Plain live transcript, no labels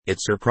It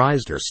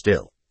surprised her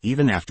still,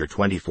 even after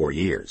 24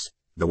 years,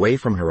 the way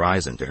from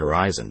horizon to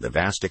horizon the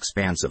vast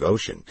expanse of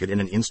ocean could in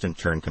an instant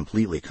turn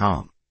completely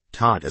calm,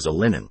 taut as a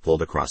linen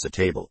pulled across a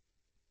table.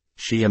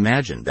 She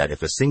imagined that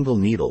if a single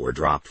needle were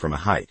dropped from a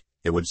height,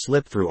 it would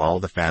slip through all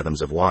the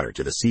fathoms of water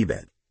to the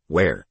seabed,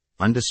 where,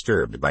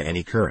 undisturbed by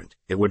any current,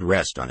 it would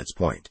rest on its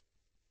point.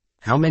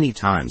 How many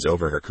times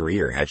over her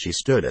career had she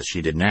stood as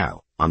she did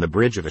now, on the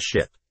bridge of a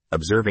ship,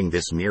 observing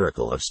this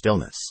miracle of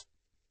stillness?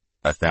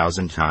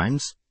 1,000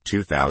 times?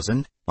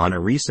 2,000? On a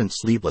recent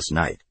sleepless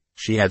night,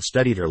 she had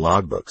studied her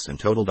logbooks and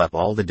totaled up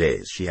all the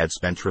days she had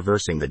spent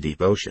traversing the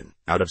deep ocean,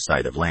 out of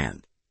sight of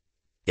land.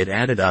 It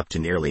added up to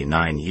nearly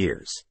 9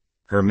 years.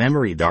 Her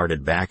memory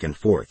darted back and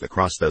forth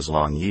across those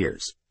long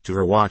years, to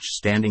her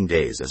watch-standing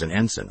days as an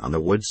ensign on the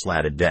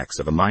wood-slatted decks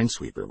of a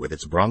minesweeper with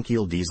its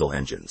bronchial diesel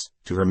engines,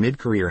 to her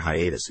mid-career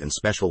hiatus in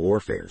special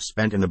warfare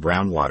spent in the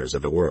brown waters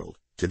of the world,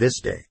 to this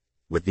day,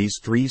 with these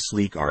 3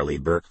 sleek Arleigh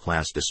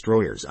Burke-class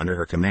destroyers under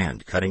her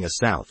command cutting a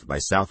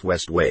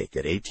south-by-southwest wake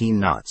at 18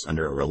 knots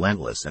under a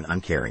relentless and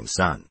uncaring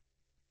sun.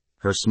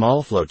 Her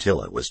small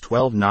flotilla was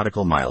 12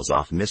 nautical miles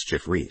off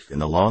Mischief Reef in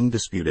the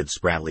long-disputed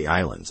Spratly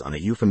Islands on a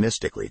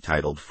euphemistically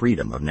titled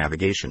Freedom of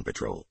Navigation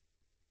Patrol.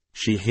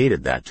 She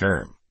hated that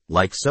term.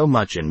 Like so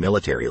much in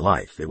military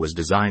life, it was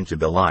designed to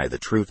belie the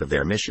truth of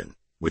their mission,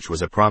 which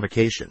was a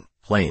provocation,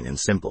 plain and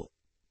simple.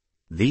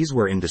 These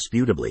were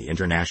indisputably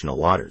international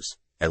waters,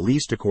 at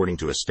least according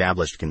to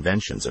established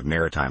conventions of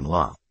maritime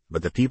law,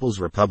 but the People's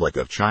Republic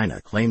of China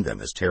claimed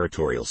them as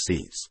territorial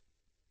seas.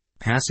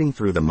 Passing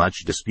through the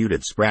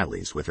much-disputed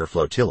Spratlys with her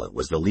flotilla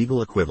was the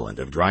legal equivalent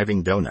of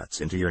driving donuts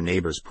into your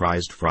neighbor's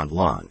prized front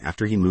lawn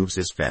after he moves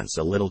his fence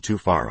a little too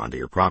far onto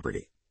your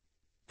property.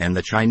 And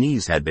the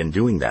Chinese had been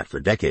doing that for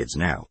decades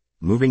now,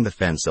 moving the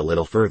fence a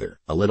little further,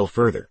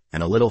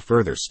 and a little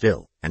further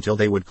still, until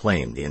they would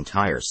claim the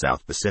entire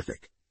South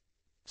Pacific.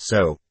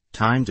 So,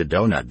 time to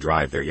donut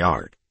drive their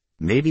yard.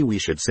 Maybe we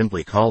should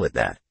simply call it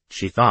that,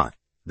 she thought,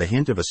 the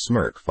hint of a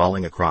smirk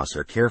falling across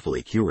her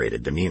carefully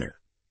curated demeanor.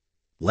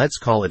 Let's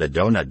call it a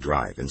donut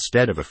drive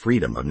instead of a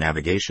freedom of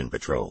navigation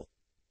patrol.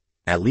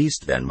 At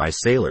least then my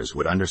sailors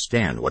would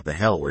understand what the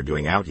hell we're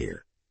doing out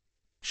here.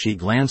 She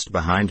glanced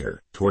behind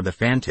her, toward the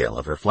fantail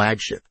of her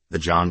flagship, the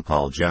John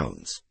Paul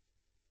Jones.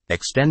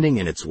 Extending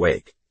in its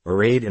wake,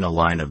 arrayed in a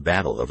line of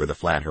battle over the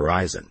flat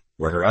horizon,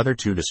 were her other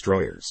 2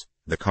 destroyers,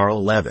 the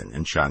Carl Levin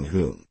and Chung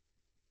Hoon.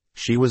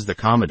 She was the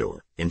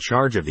Commodore, in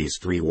charge of these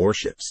 3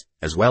 warships,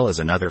 as well as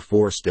another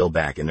 4 still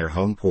back in their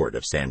home port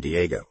of San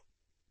Diego.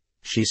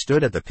 She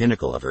stood at the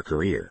pinnacle of her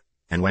career,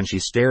 and when she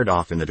stared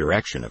off in the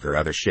direction of her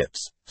other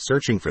ships,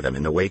 searching for them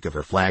in the wake of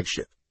her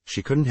flagship,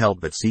 she couldn't help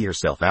but see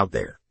herself out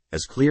there,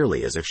 as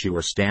clearly as if she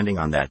were standing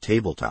on that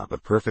tabletop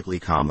of perfectly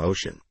calm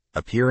ocean,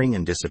 appearing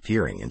and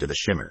disappearing into the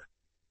shimmer.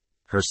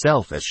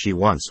 Herself as she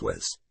once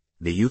was,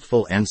 the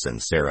youthful ensign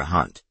Sarah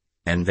Hunt,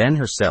 and then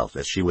herself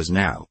as she was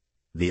now,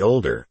 the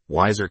older,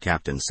 wiser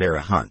Captain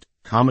Sarah Hunt,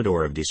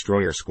 Commodore of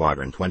Destroyer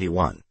Squadron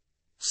 21.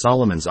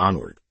 Solomon's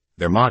Onward,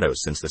 their motto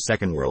since the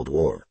Second World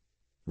War.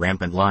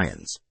 Rampant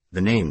Lions,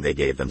 the name they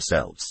gave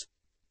themselves.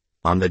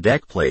 On the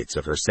deck plates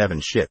of her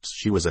 7 ships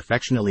she was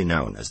affectionately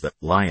known as the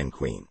Lion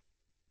Queen.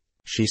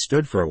 She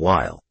stood for a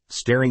while,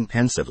 staring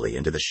pensively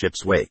into the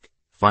ship's wake,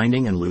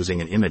 finding and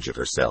losing an image of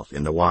herself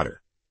in the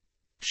water.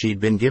 She'd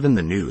been given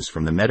the news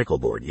from the medical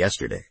board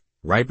yesterday,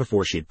 right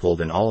before she'd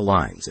pulled in all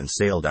lines and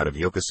sailed out of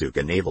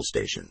Yokosuka Naval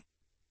Station.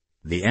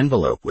 The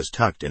envelope was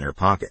tucked in her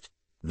pocket.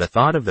 The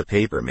thought of the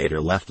paper made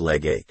her left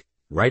leg ache,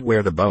 right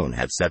where the bone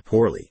had set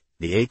poorly,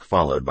 the ache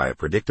followed by a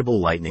predictable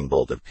lightning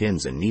bolt of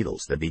pins and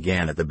needles that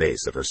began at the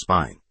base of her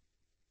spine.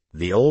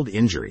 The old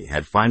injury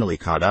had finally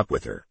caught up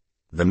with her.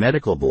 The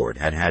medical board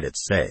had had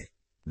its say.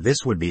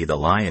 This would be the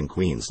Lion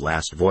Queen's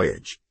last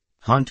voyage.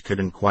 Hunt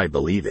couldn't quite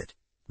believe it.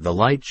 The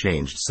light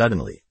changed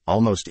suddenly,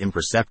 almost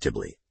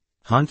imperceptibly.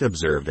 Hunt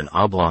observed an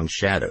oblong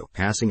shadow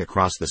passing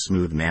across the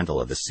smooth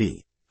mantle of the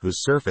sea,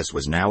 whose surface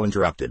was now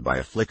interrupted by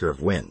a flicker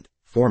of wind,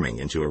 forming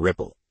into a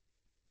ripple.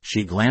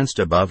 She glanced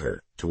above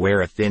her, to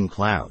where a thin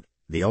cloud,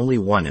 the only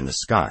one in the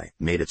sky,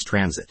 made its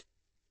transit.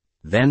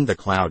 Then the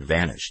cloud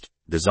vanished,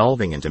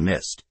 dissolving into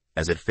mist,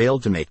 as it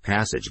failed to make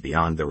passage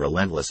beyond the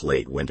relentless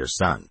late winter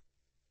sun.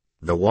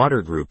 The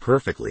water grew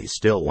perfectly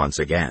still once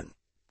again.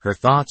 Her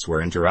thoughts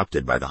were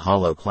interrupted by the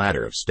hollow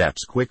clatter of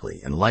steps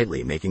quickly and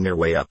lightly making their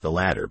way up the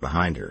ladder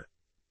behind her.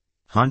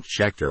 Hunt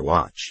checked her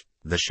watch.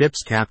 The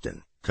ship's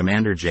captain,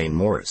 Commander Jane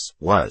Morris,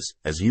 was,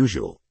 as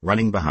usual,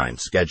 running behind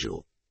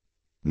schedule.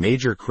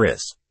 Major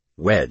Chris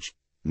Wedge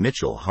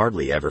Mitchell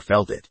hardly ever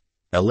felt it.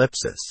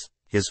 Ellipsis.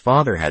 His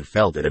father had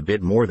felt it a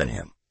bit more than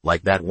him,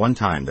 like that one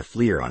time the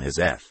FLIR on his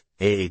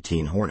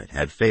F/A-18 Hornet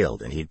had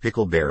failed and he'd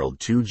pickle-barreled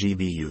 2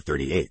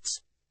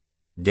 GBU-38s.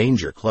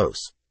 Danger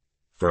close.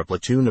 For a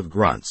platoon of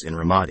grunts in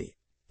Ramadi,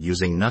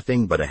 using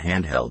nothing but a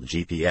handheld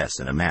GPS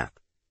and a map.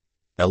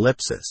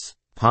 Ellipsis.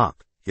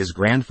 Pop, his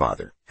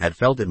grandfather, had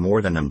felt it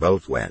more than them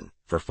both when,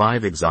 for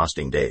 5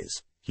 exhausting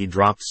days, he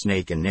dropped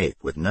snake and nape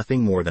with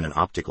nothing more than an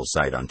optical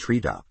sight on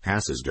treetop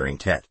passes during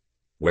Tet.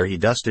 where he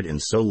dusted in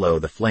so low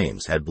the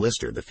flames had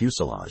blistered the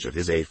fuselage of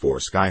his A4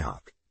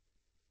 Skyhawk.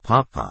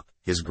 Pop,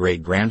 his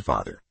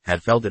great-grandfather,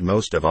 had felt it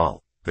most of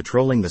all,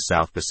 patrolling the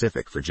South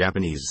Pacific for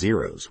Japanese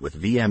Zeros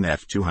with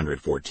VMF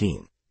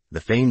 214, the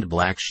famed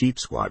Black Sheep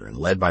Squadron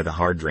led by the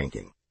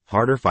hard-drinking,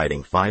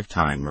 harder-fighting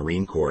 5-time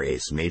Marine Corps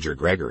ace Major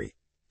Gregory,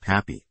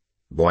 Pappy,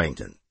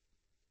 Boyington.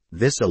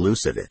 This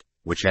elusive it,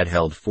 which had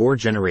held 4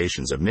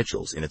 generations of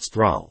Mitchells in its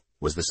thrall,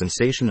 was the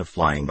sensation of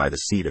flying by the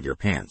seat of your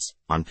pants,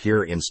 on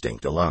pure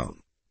instinct alone.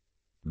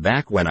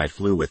 Back when I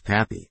flew with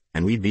Pappy,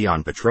 and we'd be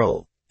on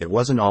patrol, it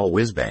wasn't all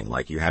whiz-bang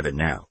like you have it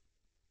now.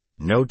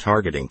 No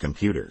targeting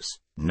computers,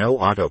 no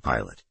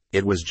autopilot.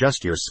 It was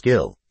just your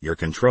skill, your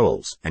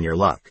controls, and your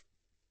luck.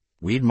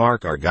 We'd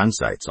mark our gun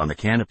sights on the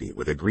canopy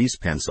with a grease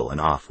pencil and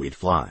off we'd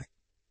fly.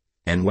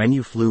 And when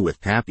you flew with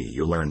Pappy,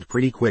 you learned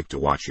pretty quick to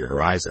watch your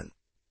horizon.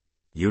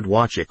 You'd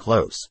watch it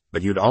close,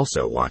 but you'd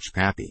also watch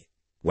Pappy.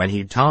 When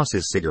he'd toss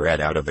his cigarette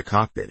out of the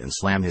cockpit and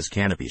slam his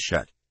canopy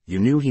shut, you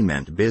knew he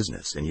meant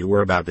business and you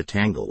were about to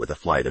tangle with a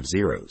flight of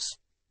Zeros.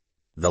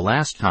 The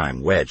last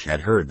time Wedge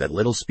had heard that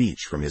little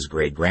speech from his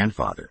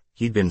great-grandfather,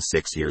 he'd been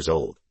 6 years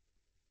old.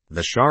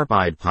 The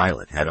sharp-eyed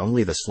pilot had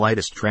only the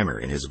slightest tremor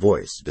in his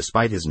voice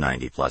despite his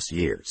 90-plus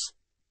years.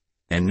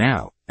 And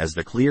now, as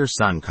the clear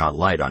sun caught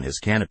light on his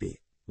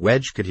canopy,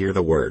 Wedge could hear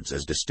the words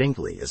as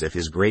distinctly as if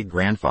his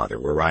great-grandfather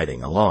were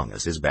riding along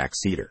as his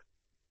backseater.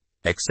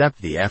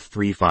 Except the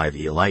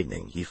F-35E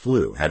Lightning he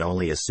flew had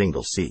only a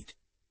single seat.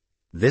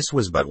 This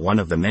was but one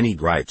of the many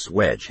gripes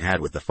Wedge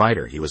had with the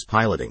fighter he was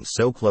piloting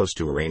so close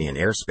to Iranian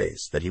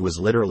airspace that he was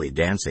literally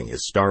dancing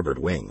his starboard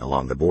wing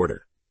along the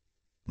border.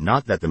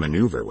 Not that the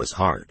maneuver was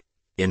hard.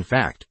 In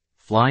fact,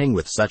 flying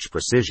with such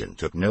precision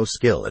took no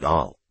skill at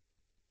all.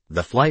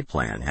 The flight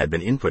plan had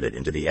been inputted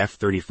into the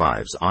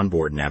F-35's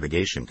onboard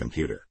navigation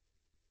computer.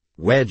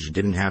 Wedge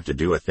didn't have to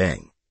do a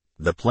thing.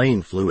 The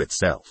plane flew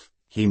itself.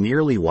 He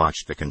merely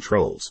watched the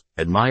controls,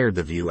 admired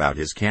the view out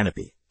his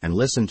canopy, and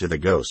listened to the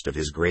ghost of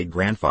his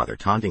great-grandfather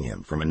taunting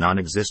him from a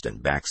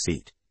non-existent back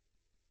seat.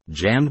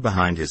 Jammed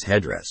behind his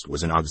headrest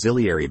was an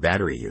auxiliary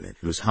battery unit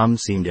whose hum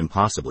seemed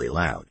impossibly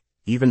loud,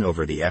 even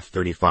over the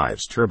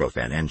F-35's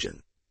turbofan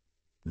engine.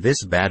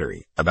 This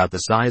battery, about the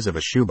size of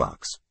a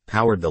shoebox,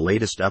 powered the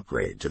latest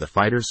upgrade to the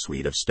fighter's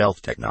suite of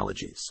stealth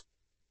technologies.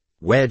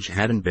 Wedge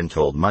hadn't been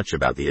told much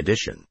about the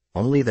addition,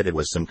 only that it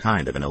was some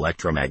kind of an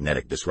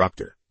electromagnetic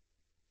disruptor.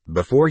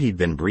 Before he'd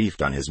been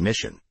briefed on his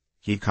mission,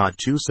 he'd caught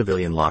 2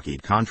 civilian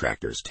Lockheed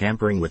contractors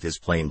tampering with his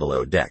plane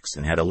below decks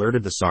and had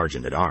alerted the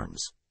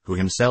sergeant-at-arms, who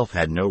himself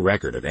had no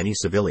record of any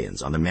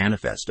civilians on the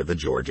manifest of the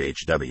George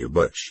H.W.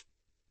 Bush.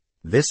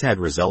 This had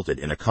resulted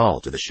in a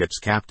call to the ship's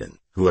captain,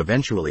 who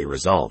eventually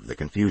resolved the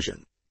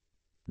confusion.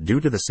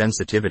 Due to the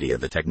sensitivity of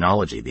the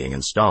technology being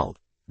installed,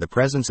 the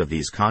presence of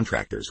these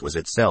contractors was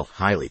itself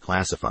highly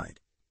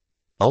classified.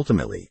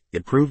 Ultimately,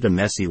 it proved a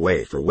messy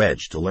way for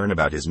Wedge to learn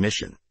about his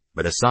mission,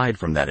 but aside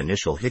from that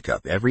initial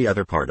hiccup, every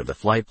other part of the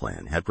flight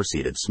plan had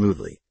proceeded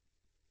smoothly.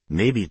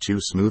 Maybe too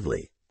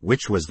smoothly.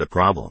 Which was the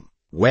problem?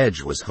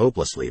 Wedge was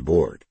hopelessly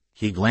bored.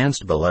 He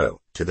glanced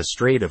below, to the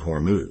Strait of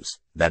Hormuz,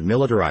 that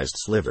militarized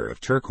sliver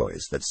of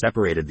turquoise that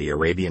separated the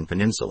Arabian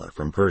Peninsula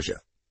from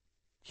Persia.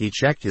 He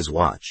checked his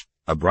watch,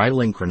 a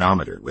bridling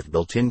chronometer with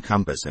built-in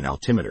compass and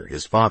altimeter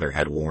his father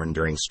had worn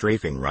during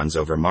strafing runs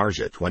over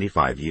Marja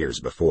 25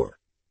 years before.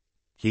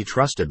 He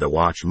trusted the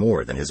watch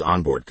more than his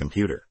onboard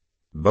computer.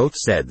 Both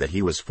said that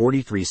he was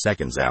 43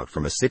 seconds out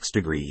from a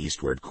 6-degree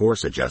eastward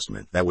course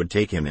adjustment that would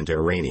take him into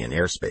Iranian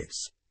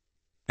airspace.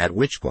 At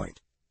which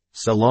point,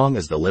 so long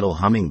as the little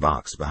humming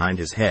box behind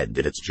his head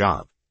did its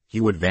job,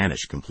 he would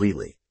vanish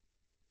completely.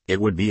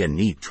 It would be a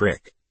neat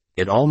trick.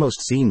 It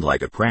almost seemed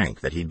like a prank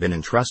that he'd been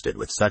entrusted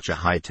with such a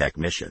high-tech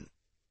mission.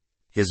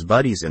 His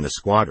buddies in the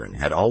squadron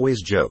had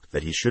always joked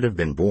that he should have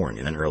been born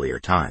in an earlier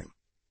time.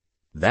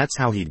 That's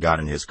how he'd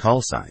gotten his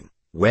call sign,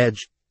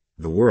 Wedge,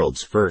 the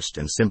world's first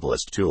and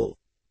simplest tool.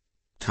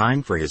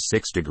 Time for his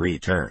 6-degree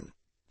turn.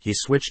 He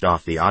switched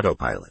off the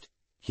autopilot.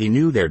 He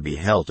knew there'd be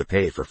hell to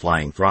pay for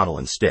flying throttle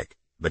and stick,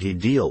 but he'd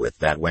deal with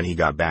that when he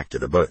got back to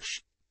the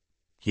bush.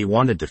 He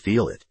wanted to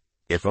feel it,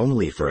 if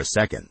only for a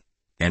second,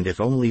 and if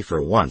only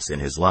for once in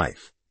his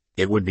life.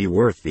 It would be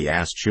worth the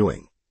ass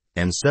chewing.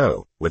 And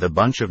so, with a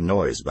bunch of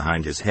noise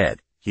behind his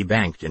head, he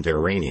banked into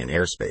Iranian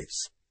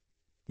airspace.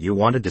 You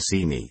wanted to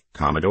see me,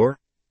 Commodore?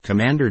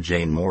 Commander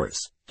Jane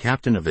Morris,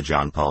 captain of the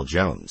John Paul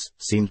Jones,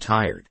 seemed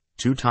tired.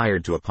 Too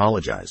tired to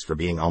apologize for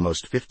being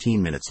almost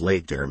 15 minutes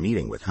late to her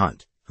meeting with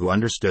Hunt, who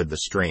understood the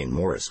strain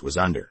Morris was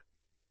under.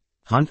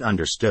 Hunt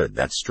understood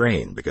that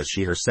strain because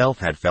she herself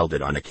had felt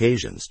it on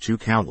occasions too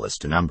countless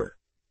to number.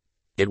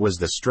 It was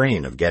the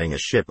strain of getting a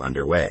ship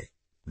underway,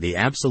 the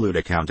absolute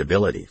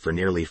accountability for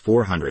nearly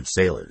 400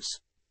 sailors,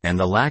 and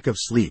the lack of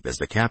sleep as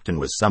the captain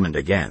was summoned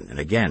again and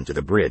again to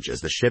the bridge as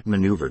the ship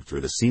maneuvered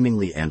through the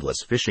seemingly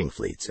endless fishing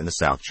fleets in the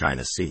South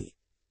China Sea.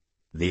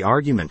 The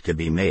argument could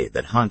be made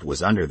that Hunt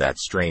was under that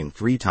strain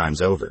 3 times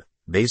over,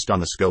 based on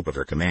the scope of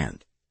her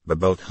command, but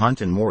both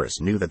Hunt and Morris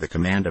knew that the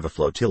command of a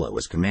flotilla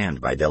was command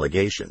by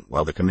delegation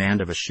while the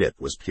command of a ship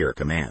was pure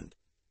command.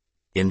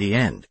 In the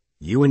end,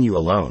 You and you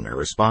alone are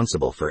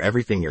responsible for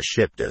everything your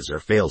ship does or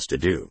fails to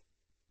do.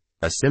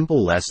 A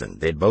simple lesson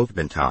they'd both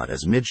been taught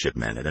as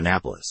midshipmen at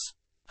Annapolis.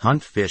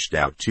 Hunt fished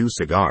out 2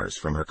 cigars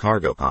from her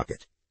cargo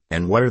pocket.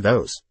 And what are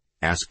those?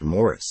 Asked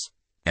Morris.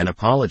 An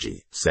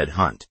apology, said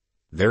Hunt.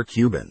 They're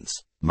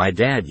Cubans. My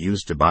dad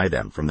used to buy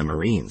them from the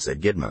Marines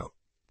at Gitmo.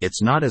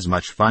 It's not as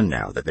much fun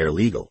now that they're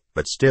legal,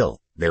 but still,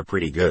 they're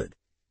pretty good.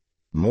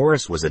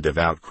 Morris was a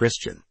devout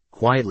Christian,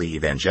 quietly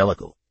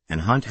evangelical,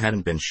 and Hunt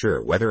hadn't been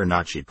sure whether or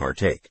not she'd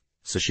partake,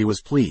 so she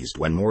was pleased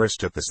when Morris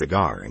took the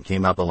cigar and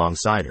came up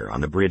alongside her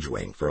on the bridge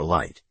waiting for a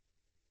light.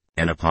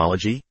 An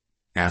apology?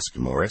 Asked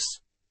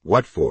Morris.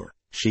 What for?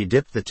 She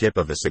dipped the tip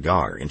of the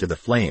cigar into the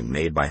flame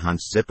made by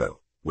Hunt's Zippo,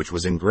 which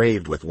was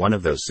engraved with one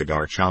of those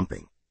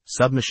cigar-chomping,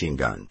 submachine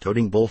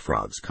gun-toting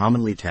bullfrogs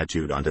commonly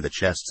tattooed onto the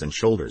chests and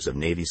shoulders of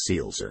Navy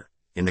SEALs or,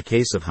 in the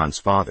case of Hunt's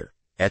father,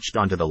 etched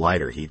onto the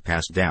lighter he'd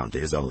passed down to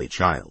his only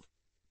child.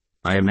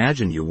 I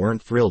imagine you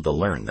weren't thrilled to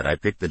learn that I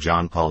picked the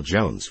John Paul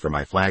Jones for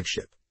my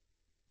flagship.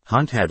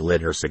 Hunt had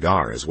lit her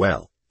cigar as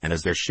well, and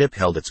as their ship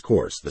held its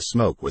course the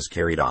smoke was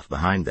carried off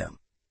behind them.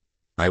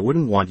 I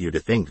wouldn't want you to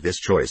think this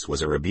choice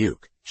was a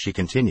rebuke, she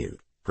continued,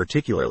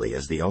 particularly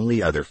as the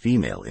only other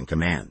female in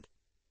command.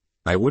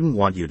 I wouldn't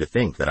want you to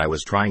think that I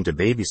was trying to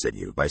babysit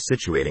you by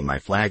situating my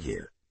flag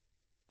here.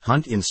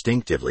 Hunt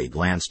instinctively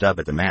glanced up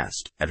at the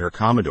mast, at her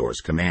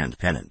Commodore's command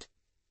pennant.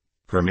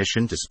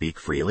 Permission to speak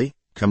freely?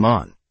 Come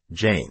on,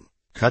 Jane.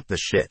 Cut the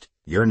shit.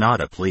 You're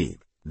not a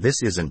plebe.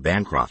 This isn't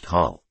Bancroft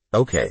Hall.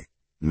 Okay.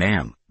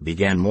 Ma'am,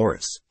 began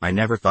Morris, I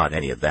never thought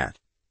any of that.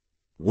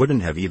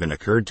 Wouldn't have even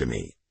occurred to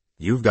me.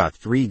 You've got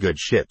 3 good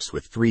ships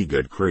with 3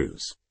 good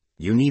crews.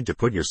 You need to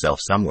put yourself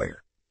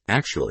somewhere.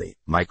 Actually,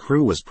 my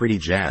crew was pretty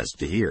jazzed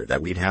to hear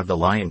that we'd have the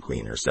Lion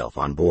Queen herself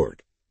on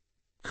board.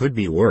 Could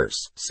be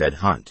worse, said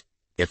Hunt.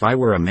 If I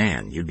were a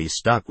man you'd be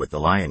stuck with the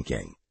Lion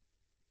King.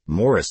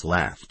 Morris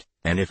laughed.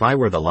 And if I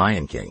were the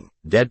Lion King,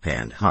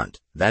 deadpanned Hunt,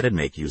 that'd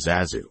make you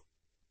Zazu.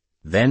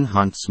 Then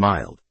Hunt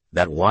smiled,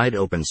 that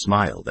wide-open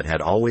smile that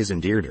had always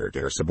endeared her to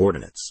her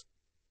subordinates.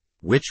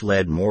 Which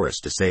led Morris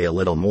to say a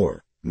little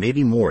more,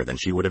 maybe more than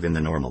she would have in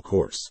the normal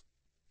course.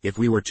 If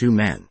we were 2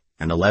 men,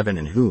 and 11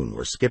 and Hoon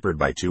were skippered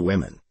by 2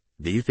 women,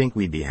 do you think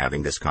we'd be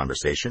having this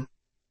conversation?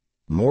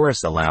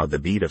 Morris allowed the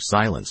beat of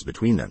silence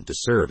between them to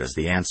serve as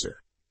the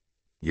answer.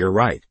 You're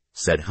right,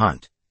 said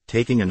Hunt,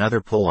 taking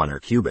another pull on her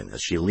Cuban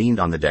as she leaned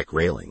on the deck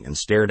railing and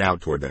stared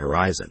out toward the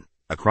horizon,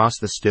 across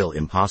the still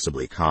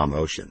impossibly calm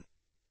ocean.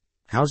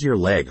 How's your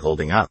leg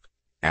holding up?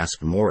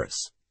 Asked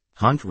Morris.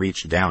 Hunt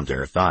reached down to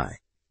her thigh.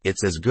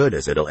 It's as good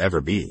as it'll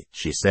ever be,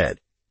 she said.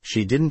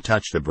 She didn't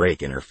touch the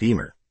break in her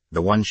femur,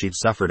 the one she'd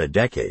suffered a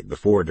decade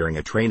before during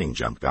a training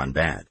jump gone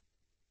bad.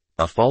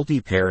 A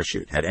faulty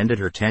parachute had ended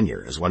her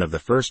tenure as one of the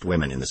first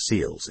women in the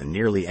SEALs and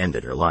nearly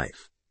ended her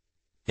life.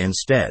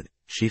 Instead,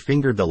 she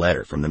fingered the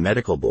letter from the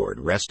medical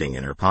board resting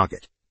in her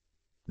pocket.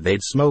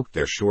 They'd smoked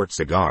their short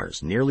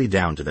cigars nearly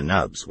down to the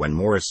nubs when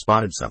Morris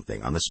spotted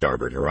something on the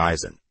starboard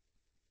horizon.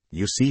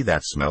 You see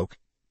that smoke?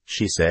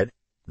 She said.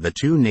 The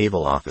 2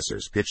 naval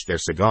officers pitched their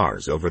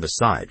cigars over the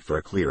side for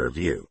a clearer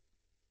view.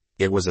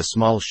 It was a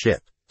small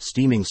ship,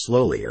 steaming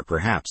slowly or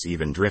perhaps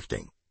even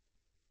drifting.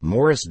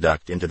 Morris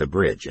ducked into the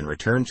bridge and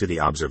returned to the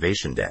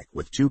observation deck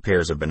with 2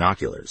 pairs of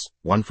binoculars,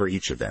 one for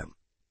each of them.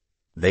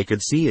 They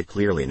could see it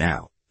clearly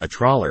now, a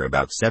trawler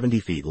about 70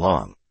 feet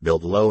long,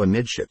 built low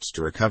amidships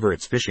to recover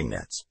its fishing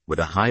nets, with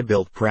a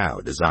high-built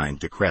prow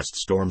designed to crest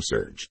storm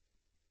surge.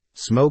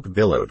 Smoke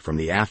billowed from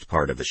the aft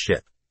part of the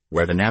ship,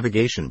 where the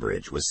navigation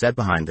bridge was set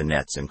behind the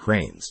nets and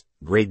cranes,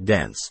 great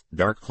dense,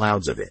 dark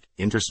clouds of it,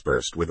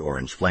 interspersed with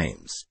orange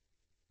flames.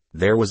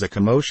 There was a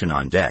commotion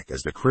on deck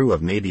as the crew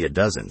of maybe a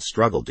dozen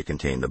struggled to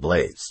contain the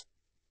blaze.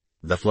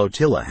 The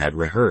flotilla had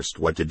rehearsed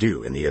what to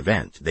do in the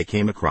event they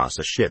came across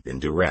a ship in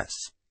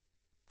duress.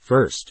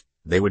 First,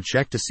 they would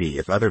check to see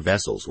if other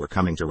vessels were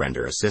coming to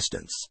render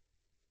assistance.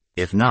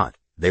 If not,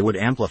 they would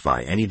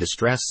amplify any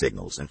distress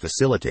signals and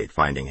facilitate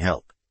finding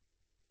help.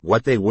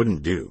 What they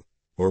wouldn't do,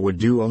 or would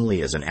do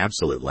only as an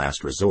absolute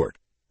last resort,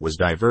 was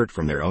divert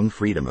from their own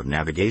freedom of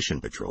navigation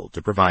patrol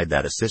to provide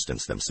that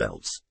assistance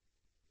themselves.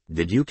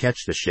 Did you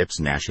catch the ship's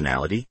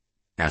nationality?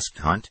 Asked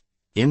Hunt.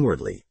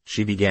 Inwardly,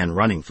 she began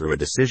running through a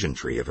decision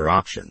tree of her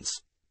options.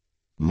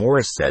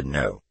 Morris said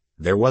no.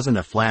 There wasn't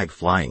a flag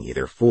flying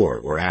either fore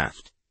or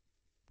aft.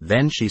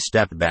 Then she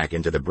stepped back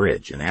into the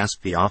bridge and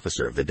asked the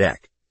officer of the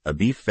deck, a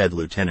beef-fed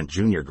lieutenant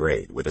junior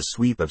grade with a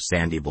sweep of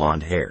sandy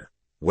blonde hair,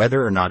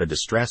 whether or not a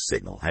distress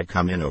signal had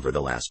come in over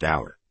the last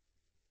hour.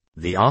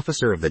 The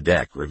officer of the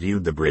deck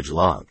reviewed the bridge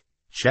log,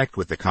 checked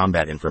with the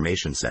Combat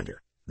Information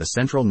Center, the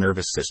central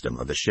nervous system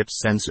of the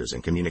ship's sensors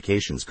and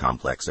communications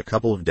complex a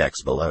couple of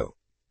decks below,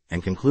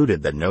 and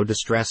concluded that no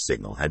distress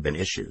signal had been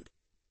issued.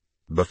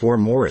 Before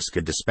Morris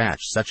could dispatch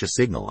such a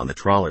signal on the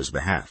trawler's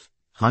behalf,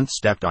 Hunt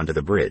stepped onto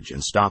the bridge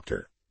and stopped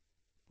her.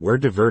 We're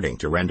diverting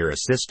to render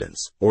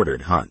assistance,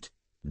 ordered Hunt.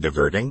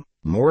 Diverting?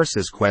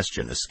 Morris's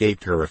question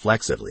escaped her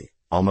reflexively,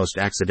 almost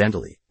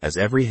accidentally, as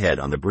every head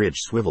on the bridge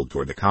swiveled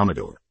toward the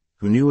Commodore,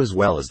 who knew as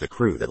well as the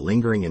crew that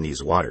lingering in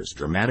these waters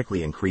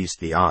dramatically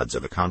increased the odds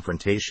of a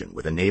confrontation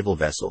with a naval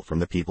vessel from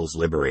the People's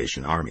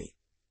Liberation Army.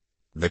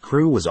 The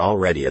crew was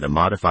already at a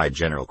modified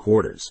general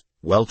quarters,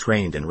 well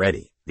trained and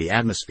ready, the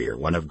atmosphere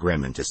one of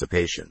grim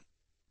anticipation.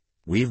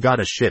 "We've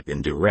got a ship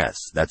in duress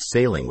that's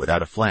sailing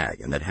without a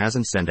flag and that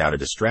hasn't sent out a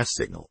distress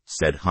signal,"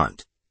 said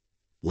Hunt.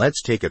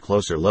 "Let's take a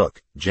closer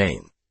look,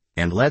 Jane.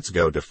 And let's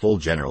go to full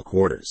general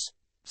quarters."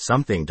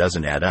 "Something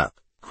doesn't add up,"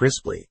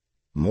 crisply.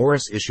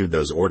 Morris issued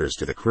those orders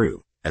to the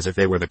crew, as if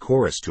they were the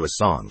chorus to a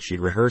song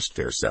she'd rehearsed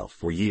to herself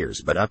for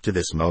years but up to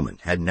this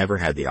moment had never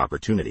had the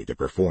opportunity to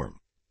perform.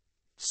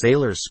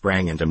 Sailors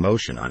sprang into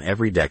motion on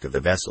every deck of the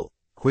vessel,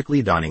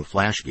 quickly donning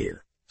flash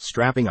gear,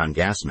 strapping on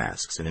gas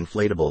masks and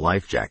inflatable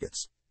life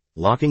jackets,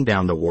 locking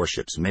down the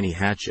warship's many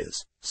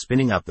hatches,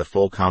 spinning up the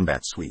full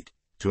combat suite,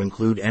 to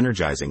include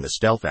energizing the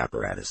stealth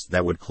apparatus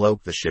that would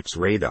cloak the ship's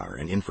radar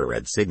and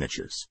infrared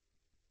signatures.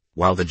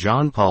 While the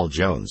John Paul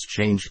Jones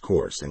changed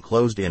course and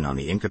closed in on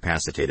the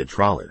incapacitated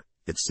trawler,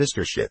 its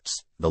sister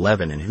ships, the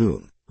Levin and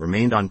Hoon,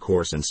 remained on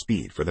course and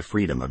speed for the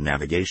freedom of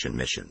navigation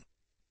mission.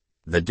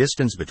 The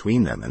distance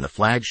between them and the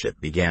flagship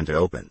began to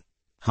open.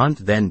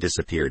 Hunt then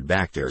disappeared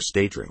back to her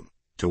stateroom,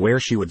 to where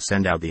she would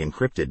send out the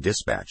encrypted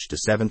dispatch to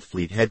 7th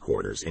Fleet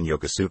headquarters in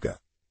Yokosuka.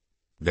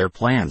 Their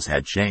plans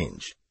had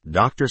changed.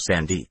 Dr.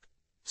 Sandy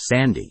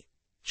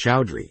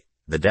Chowdhury,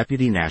 the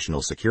Deputy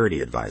National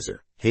Security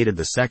Advisor, hated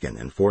the 2nd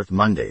and 4th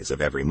Mondays of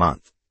every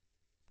month.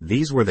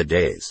 These were the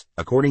days,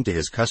 according to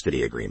his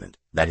custody agreement,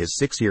 that his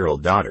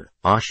 6-year-old daughter,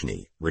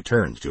 Ashni,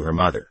 returned to her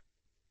mother.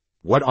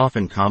 What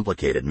often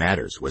complicated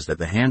matters was that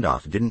the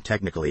handoff didn't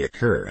technically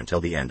occur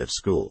until the end of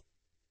school,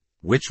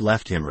 which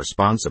left him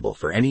responsible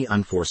for any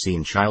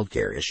unforeseen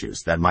childcare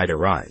issues that might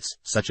arise,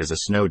 such as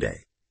a snow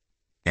day.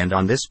 And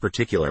on this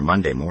particular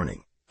Monday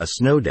morning, a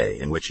snow day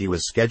in which he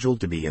was scheduled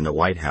to be in the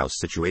White House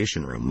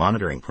Situation Room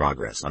monitoring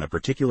progress on a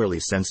particularly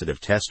sensitive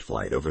test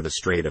flight over the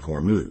Strait of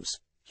Hormuz,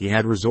 he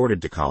had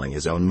resorted to calling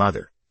his own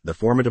mother, the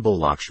formidable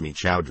Lakshmi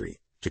Chowdhury,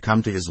 to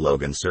come to his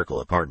Logan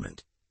Circle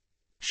apartment.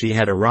 She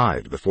had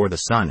arrived before the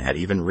sun had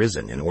even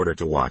risen in order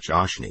to watch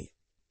Ashni.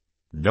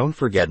 "Don't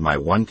forget my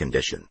one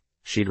condition,"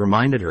 she'd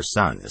reminded her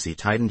son as he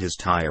tightened his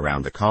tie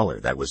around the collar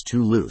that was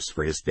too loose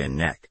for his thin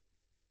neck.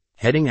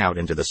 Heading out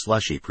into the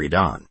slushy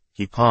pre-dawn,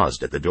 he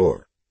paused at the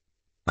door.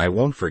 "I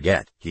won't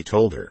forget," he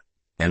told her,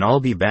 "and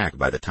I'll be back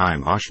by the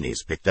time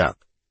Ashni's picked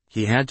up."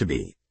 He had to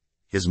be.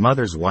 His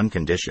mother's one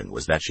condition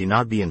was that she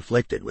not be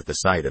inflicted with the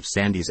sight of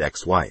Sandy's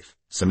ex-wife,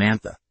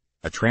 Samantha,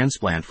 a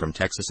transplant from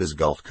Texas's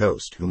Gulf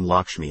Coast whom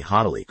Lakshmi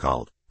haughtily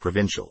called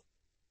provincial.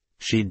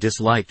 She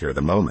disliked her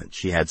the moment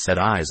she had set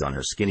eyes on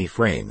her skinny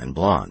frame and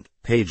blonde,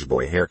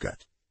 pageboy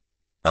haircut.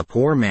 "A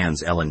poor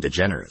man's Ellen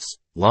DeGeneres,"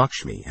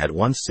 Lakshmi had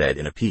once said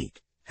in a pique,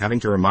 having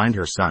to remind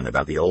her son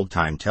about the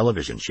old-time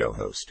television show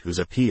host whose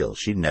appeal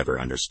she'd never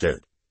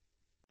understood.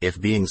 If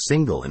being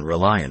single and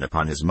reliant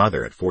upon his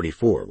mother at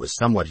 44 was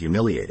somewhat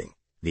humiliating,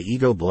 the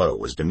ego blow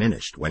was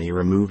diminished when he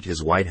removed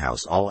his White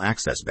House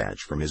all-access badge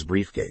from his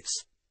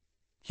briefcase.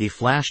 He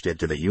flashed it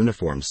to the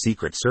uniformed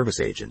Secret Service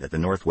agent at the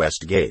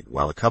Northwest Gate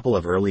while a couple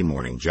of early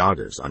morning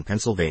joggers on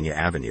Pennsylvania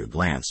Avenue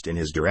glanced in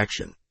his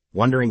direction,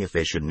 wondering if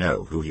they should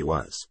know who he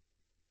was.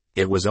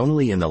 It was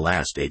only in the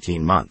last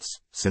 18 months,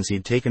 since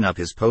he'd taken up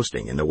his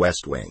posting in the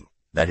West Wing,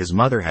 that his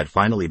mother had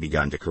finally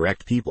begun to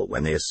correct people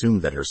when they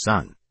assumed that her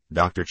son,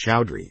 Dr.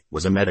 Chowdhury,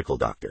 was a medical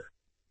doctor.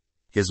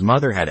 His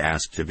mother had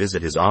asked to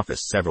visit his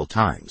office several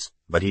times,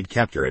 but he'd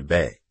kept her at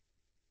bay.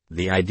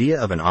 The idea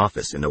of an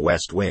office in the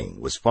West Wing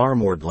was far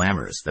more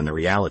glamorous than the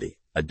reality,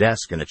 a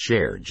desk and a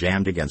chair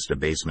jammed against a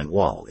basement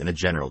wall in a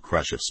general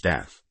crush of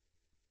staff.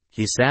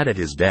 He sat at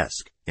his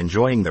desk,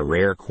 enjoying the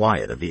rare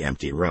quiet of the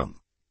empty room.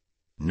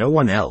 No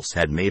one else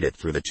had made it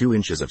through the 2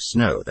 inches of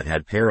snow that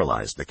had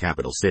paralyzed the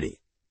capital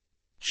city.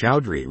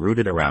 Chowdhury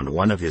rooted around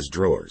one of his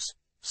drawers,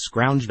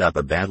 scrounged up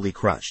a badly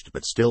crushed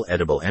but still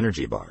edible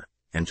energy bar,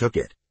 and took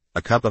it,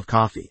 a cup of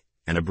coffee,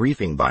 and a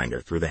briefing binder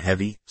through the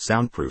heavy,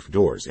 soundproof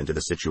doors into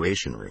the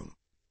Situation Room.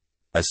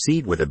 A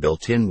seat with a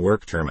built-in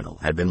work terminal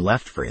had been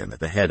left for him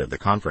at the head of the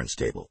conference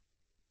table.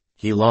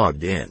 He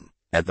logged in.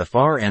 At the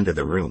far end of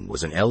the room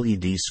was an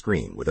LED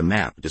screen with a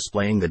map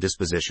displaying the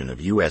disposition of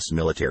U.S.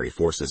 military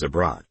forces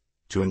abroad,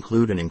 to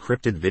include an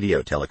encrypted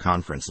video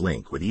teleconference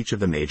link with each of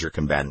the major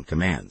combatant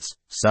commands,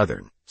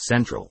 Southern,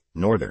 Central,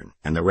 Northern,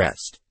 and the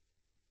rest.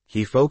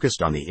 He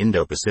focused on the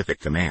Indo-Pacific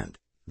Command,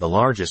 the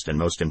largest and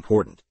most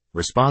important,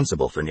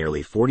 responsible for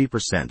nearly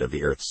 40% of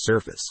the Earth's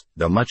surface,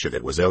 though much of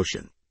it was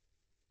ocean.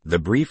 The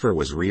briefer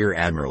was Rear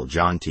Admiral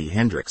John T.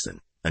 Hendrickson,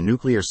 a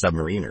nuclear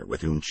submariner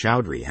with whom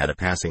Chowdhury had a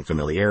passing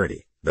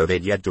familiarity, though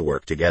they'd yet to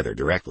work together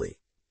directly.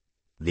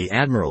 The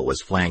admiral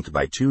was flanked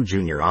by 2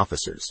 junior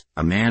officers,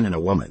 a man and a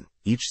woman,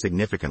 each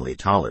significantly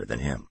taller than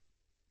him.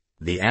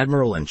 The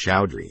admiral and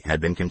Chowdhury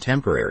had been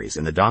contemporaries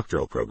in the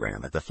doctoral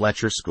program at the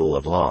Fletcher School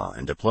of Law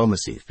and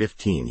Diplomacy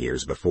 15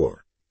 years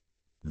before.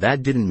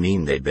 That didn't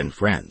mean they'd been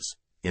friends.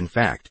 In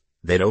fact,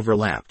 they'd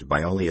overlapped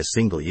by only a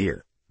single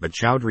year, but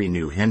Chowdhury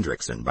knew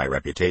Hendrickson by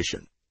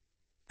reputation.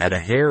 At a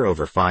hair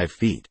over 5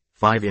 feet,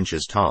 5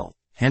 inches tall,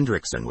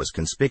 Hendrickson was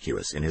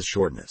conspicuous in his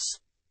shortness.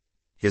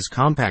 His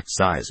compact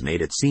size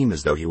made it seem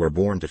as though he were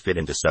born to fit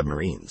into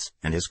submarines,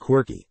 and his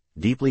quirky,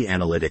 deeply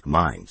analytic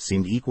mind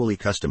seemed equally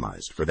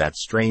customized for that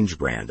strange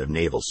brand of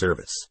naval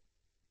service.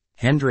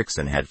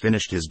 Hendrickson had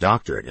finished his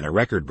doctorate in a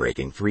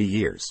record-breaking 3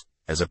 years,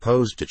 as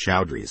opposed to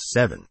Chowdhury's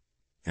 7,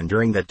 and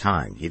during that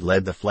time he'd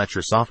led the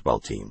Fletcher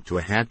softball team to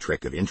a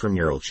hat-trick of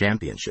intramural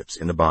championships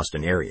in the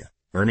Boston area,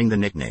 earning the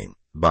nickname,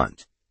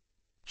 Bunt.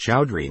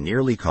 Chowdhury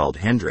nearly called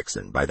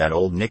Hendrickson by that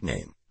old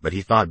nickname, but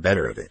he thought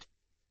better of it.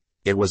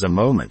 It was a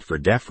moment for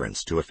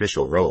deference to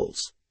official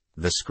roles.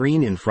 The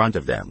screen in front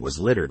of them was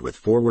littered with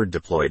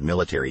forward-deployed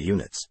military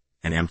units,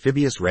 an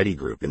amphibious ready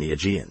group in the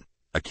Aegean,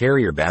 a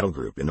carrier battle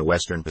group in the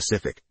Western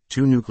Pacific,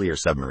 2 nuclear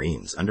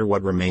submarines under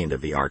what remained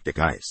of the Arctic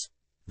ice.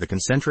 The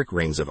concentric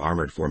rings of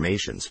armored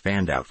formations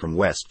fanned out from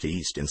west to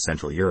east in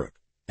Central Europe,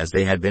 as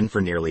they had been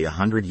for nearly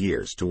 100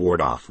 years to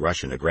ward off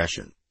Russian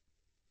aggression.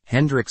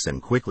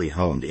 Hendrickson quickly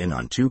honed in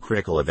on 2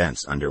 critical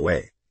events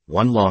underway,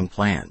 one long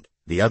planned,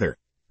 the other,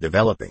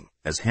 developing,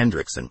 as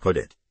Hendrickson put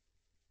it.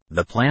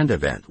 The planned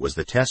event was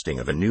the testing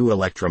of a new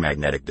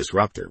electromagnetic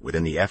disruptor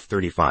within the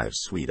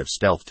F-35's suite of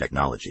stealth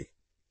technology.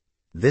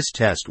 This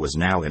test was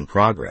now in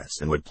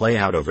progress and would play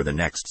out over the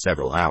next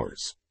several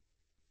hours.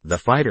 The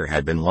fighter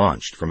had been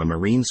launched from a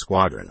Marine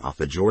squadron off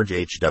the George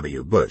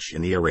H.W. Bush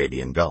in the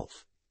Arabian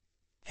Gulf.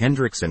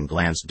 Hendrickson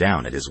glanced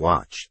down at his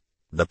watch.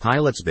 The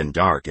pilot's been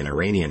dark in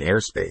Iranian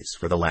airspace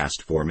for the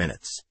last 4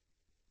 minutes.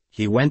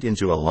 He went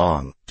into a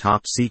long,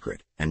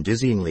 top-secret, and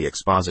dizzyingly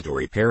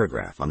expository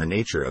paragraph on the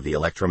nature of the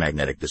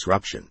electromagnetic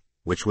disruption,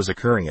 which was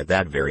occurring at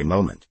that very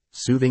moment,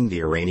 soothing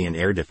the Iranian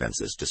air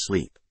defenses to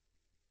sleep.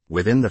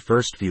 Within the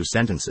first few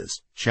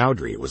sentences,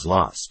 Chowdhury was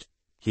lost.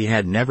 He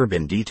had never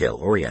been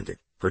detail-oriented,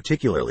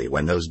 particularly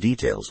when those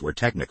details were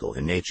technical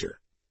in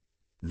nature.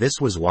 This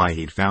was why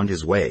he'd found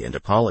his way into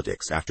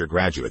politics after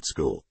graduate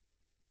school.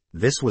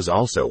 This was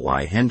also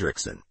why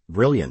Hendrickson,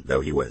 brilliant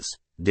though he was,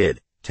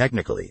 did,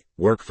 technically,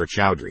 work for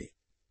Chowdhury.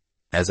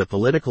 As a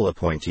political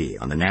appointee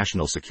on the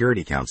National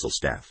Security Council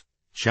staff,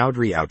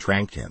 Chowdhury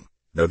outranked him,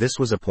 though this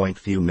was a point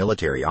few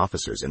military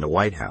officers in the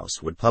White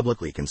House would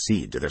publicly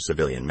concede to their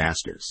civilian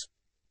masters.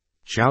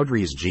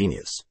 Chowdhury's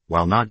genius,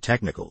 while not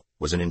technical,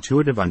 was an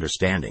intuitive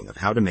understanding of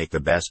how to make the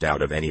best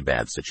out of any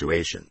bad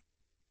situation.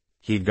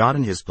 He'd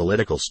gotten his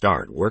political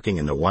start working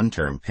in the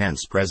one-term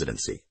Pence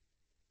presidency.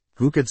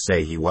 Who could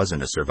say he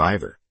wasn't a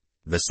survivor?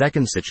 The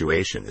second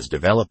situation is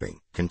developing,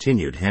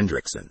 continued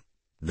Hendrickson.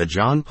 The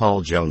John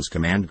Paul Jones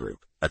Command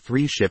Group, a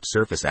 3-ship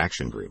surface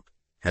action group,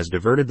 has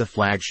diverted the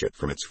flagship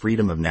from its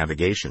freedom of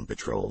navigation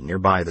patrol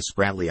nearby the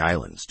Spratly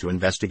Islands to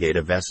investigate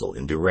a vessel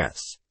in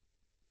duress.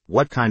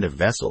 What kind of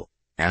vessel?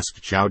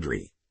 Asked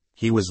Chowdhury.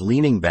 He was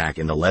leaning back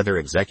in the leather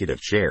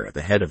executive chair at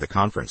the head of the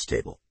conference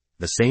table,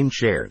 the same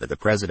chair that the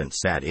president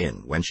sat in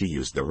when she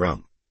used the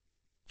room.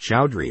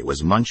 Chowdhury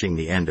was munching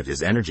the end of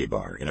his energy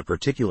bar in a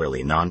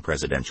particularly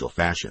non-presidential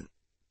fashion.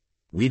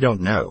 We don't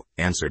know,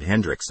 answered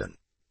Hendrickson.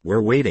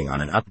 We're waiting on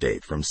an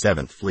update from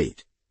 7th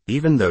Fleet.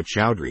 Even though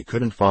Chowdhury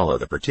couldn't follow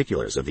the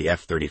particulars of the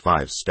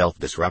F-35's stealth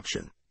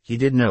disruption, he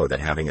did know that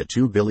having a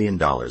 $2 billion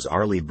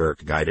Arleigh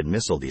Burke guided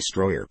missile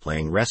destroyer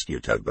playing rescue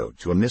tugboat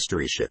to a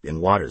mystery ship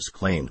in waters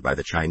claimed by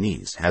the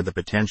Chinese had the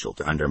potential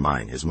to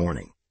undermine his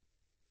morning.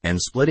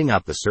 And splitting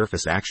up the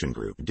surface action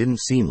group didn't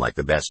seem like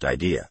the best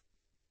idea.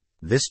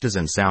 This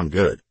doesn't sound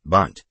good,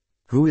 Bunt.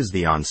 Who is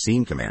the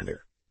on-scene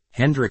commander?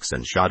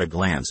 Hendrickson shot a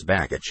glance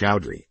back at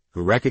Chowdhury,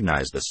 who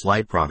recognized the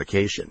slight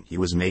provocation he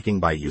was making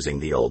by using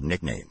the old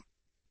nickname.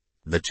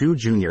 The 2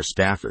 junior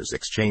staffers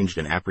exchanged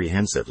an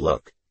apprehensive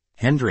look.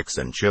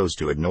 Hendrickson chose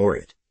to ignore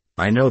it.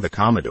 I know the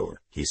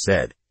Commodore, he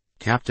said.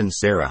 Captain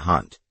Sarah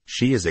Hunt.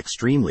 She is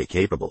extremely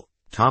capable,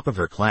 top of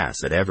her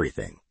class at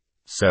everything.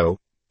 So?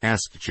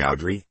 Asked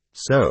Chowdhury.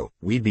 So,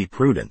 we'd be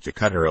prudent to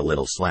cut her a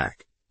little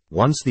slack.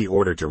 Once the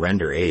order to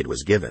render aid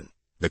was given,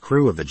 the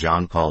crew of the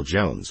John Paul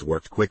Jones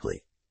worked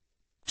quickly.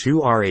 2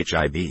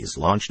 RHIBs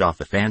launched off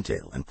the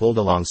fantail and pulled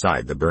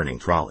alongside the burning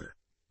trawler.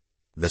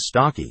 The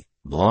stocky,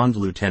 blonde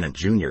lieutenant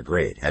junior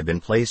grade had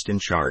been placed in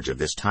charge of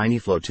this tiny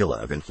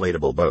flotilla of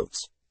inflatable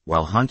boats,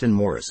 while Hunt and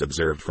Morris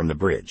observed from the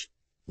bridge,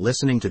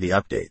 listening to the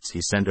updates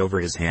he sent over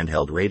his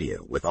handheld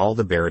radio with all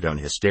the baritone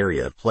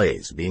hysteria of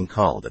plays being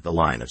called at the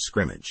line of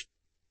scrimmage.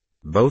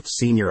 Both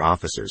senior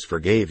officers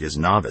forgave his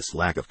novice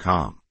lack of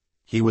calm.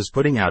 He was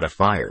putting out a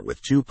fire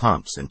with 2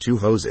 pumps and 2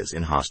 hoses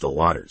in hostile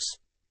waters.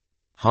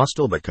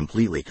 Hostile but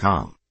completely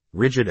calm,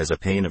 rigid as a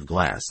pane of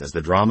glass as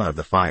the drama of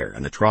the fire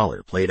and the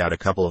trawler played out a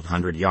couple of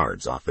 100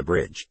 yards off the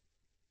bridge.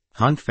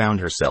 Hunt found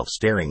herself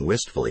staring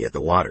wistfully at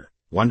the water,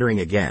 wondering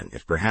again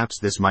if perhaps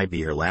this might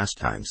be her last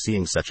time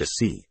seeing such a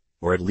sea,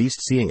 or at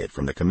least seeing it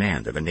from the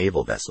command of a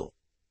naval vessel.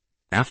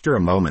 After a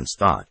moment's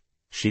thought,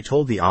 she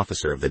told the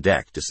officer of the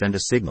deck to send a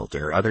signal to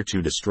her other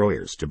 2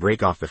 destroyers to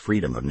break off the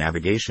freedom of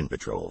navigation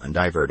patrol and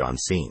divert on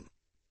scene.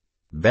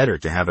 Better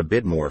to have a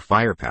bit more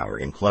firepower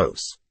in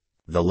close.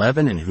 The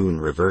Levin and Hoon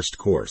reversed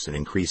course and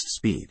increased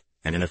speed,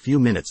 and in a few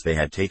minutes they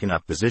had taken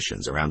up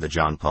positions around the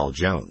John Paul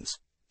Jones,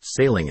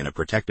 sailing in a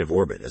protective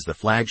orbit as the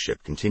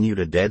flagship continued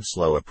a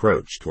dead-slow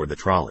approach toward the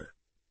trawler.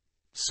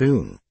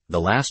 Soon, the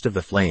last of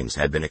the flames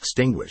had been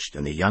extinguished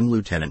and the young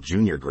lieutenant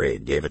junior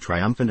grade gave a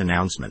triumphant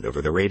announcement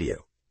over the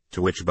radio,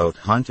 to which both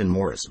Hunt and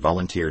Morris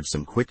volunteered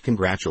some quick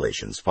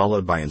congratulations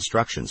followed by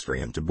instructions for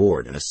him to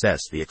board and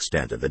assess the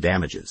extent of the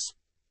damages.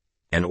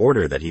 An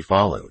order that he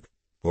followed,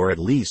 or at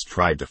least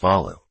tried to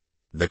follow.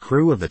 The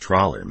crew of the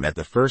trawler met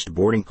the first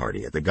boarding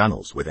party at the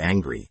gunwales with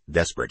angry,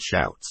 desperate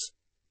shouts.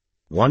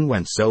 One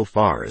went so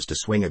far as to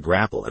swing a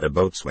grapple at a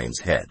boatswain's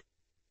head.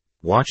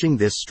 Watching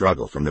this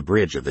struggle from the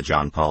bridge of the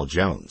John Paul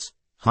Jones,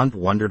 Hunt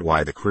wondered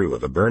why the crew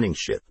of a burning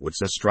ship would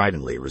so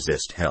stridently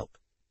resist help.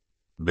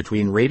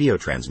 Between radio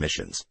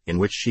transmissions, in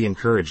which she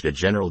encouraged a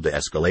general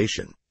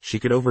de-escalation, she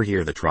could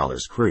overhear the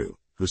trawler's crew,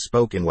 who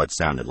spoke in what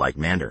sounded like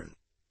Mandarin.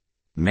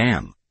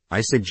 "Ma'am,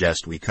 I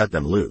suggest we cut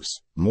them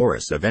loose,"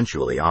 Morris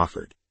eventually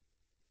offered.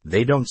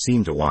 "They don't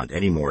seem to want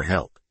any more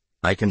help."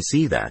 "I can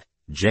see that,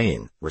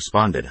 Jane,"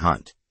 responded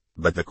Hunt.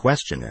 "But the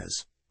question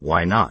is,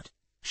 why not?"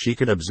 She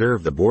could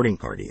observe the boarding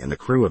party and the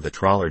crew of the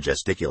trawler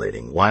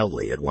gesticulating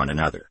wildly at one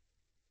another.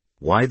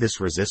 Why this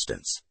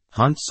resistance?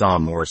 Hunt saw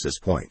Morris's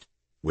point.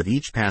 With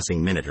each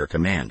passing minute her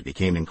command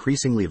became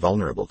increasingly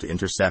vulnerable to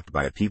intercept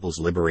by a People's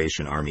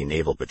Liberation Army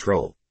naval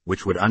patrol,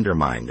 which would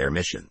undermine their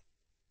mission.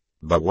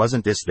 But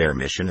wasn't this their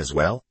mission as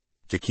well?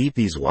 To keep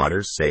these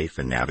waters safe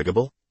and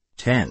navigable?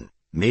 10,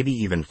 maybe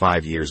even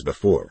 5 years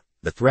before,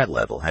 the threat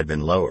level had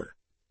been lower.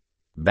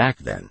 Back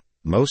then,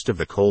 most of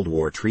the Cold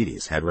War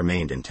treaties had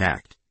remained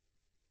intact.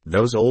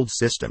 Those old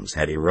systems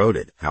had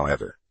eroded,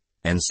 however,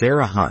 and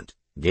Sarah Hunt,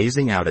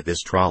 gazing out at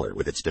this trawler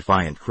with its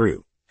defiant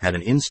crew, had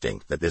an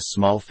instinct that this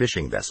small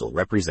fishing vessel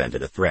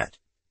represented a threat.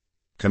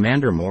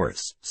 "Commander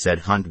Morris," said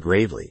Hunt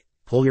gravely,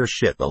 "pull your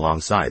ship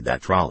alongside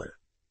that trawler.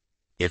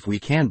 If we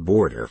can't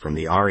board her from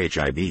the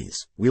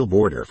RHIBs, we'll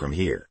board her from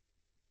here."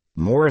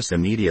 Morris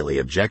immediately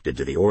objected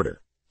to the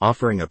order,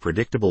 offering a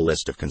predictable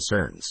list of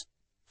concerns.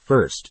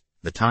 First,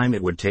 the time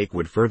it would take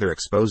would further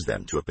expose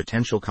them to a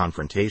potential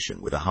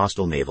confrontation with a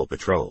hostile naval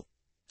patrol.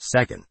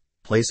 Second,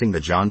 placing the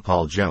John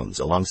Paul Jones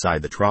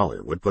alongside the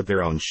trawler would put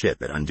their own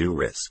ship at undue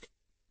risk.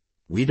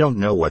 "We don't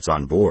know what's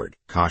on board,"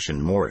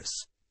 cautioned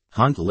Morris.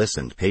 Hunt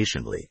listened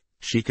patiently.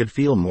 She could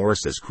feel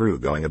Morris's crew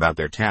going about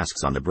their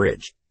tasks on the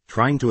bridge,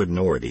 trying to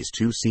ignore these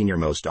two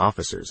senior-most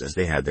officers as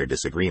they had their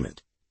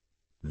disagreement.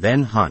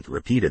 Then Hunt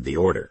repeated the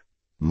order.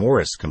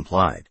 Morris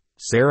complied.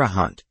 Sarah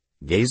Hunt,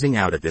 gazing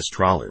out at this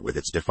trawler with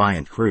its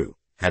defiant crew,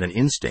 had an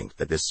instinct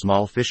that this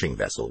small fishing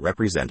vessel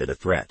represented a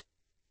threat.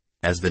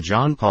 As the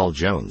John Paul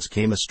Jones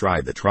came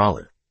astride the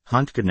trawler,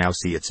 Hunt could now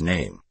see its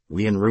name,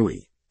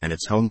 Wianrui, and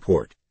its home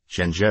port,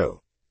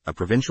 Shenzhou, a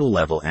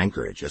provincial-level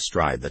anchorage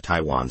astride the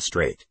Taiwan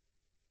Strait.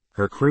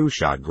 Her crew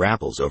shot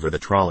grapples over the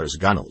trawler's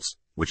gunwales,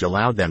 which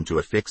allowed them to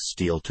affix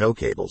steel tow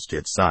cables to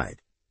its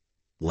side.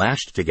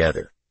 Lashed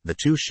together, the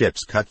two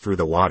ships cut through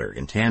the water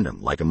in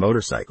tandem like a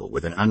motorcycle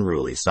with an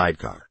unruly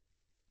sidecar.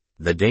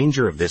 The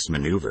danger of this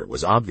maneuver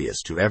was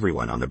obvious to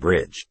everyone on the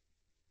bridge.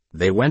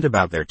 They went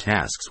about their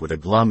tasks with a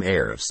glum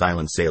air of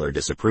silent sailor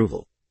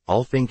disapproval,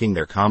 all thinking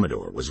their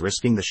commodore was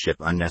risking the ship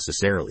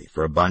unnecessarily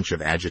for a bunch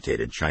of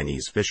agitated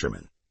Chinese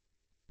fishermen.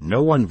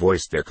 No one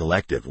voiced their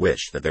collective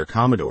wish that their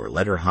commodore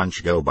let her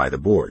hunch go by the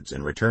boards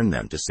and return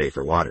them to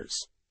safer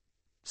waters.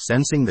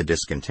 Sensing the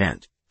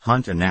discontent,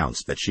 Hunt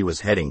announced that she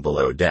was heading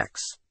below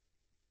decks.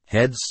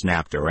 Heads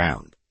snapped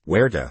around.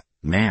 "Where to,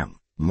 ma'am?"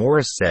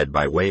 Morris said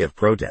by way of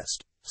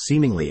protest,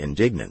 seemingly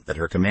indignant that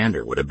her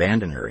commander would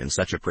abandon her in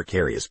such a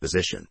precarious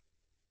position.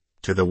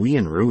 "To the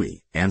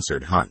Wianrui,"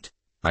 answered Hunt.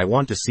 "I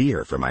want to see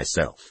her for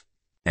myself."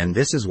 And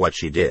this is what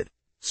she did,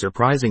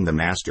 surprising the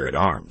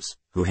master-at-arms,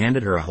 who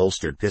handed her a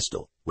holstered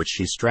pistol, which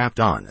she strapped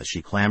on as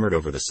she clambered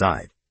over the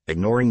side,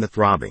 ignoring the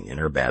throbbing in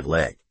her bad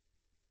leg.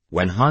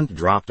 When Hunt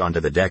dropped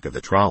onto the deck of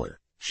the trawler,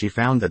 she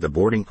found that the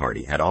boarding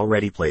party had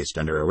already placed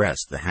under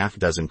arrest the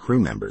half-dozen crew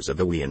members of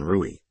the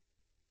Wianrui.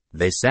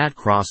 They sat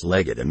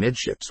cross-legged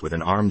amidships with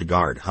an armed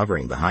guard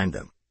hovering behind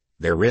them,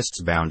 their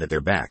wrists bound at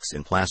their backs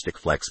in plastic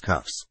flex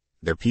cuffs,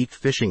 their peaked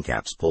fishing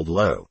caps pulled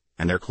low,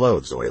 and their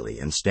clothes oily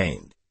and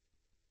stained.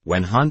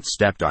 When Hunt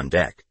stepped on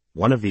deck,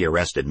 one of the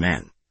arrested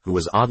men, who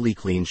was oddly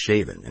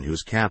clean-shaven and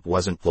whose cap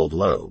wasn't pulled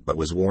low but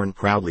was worn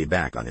proudly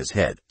back on his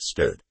head,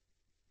 stood.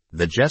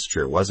 The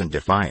gesture wasn't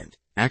defiant,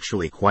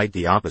 actually quite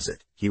the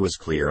opposite, he was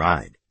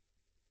clear-eyed.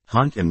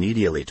 Hunt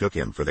immediately took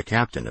him for the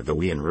captain of the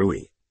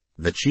Wianrui.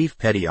 The chief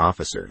petty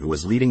officer who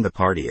was leading the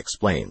party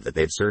explained that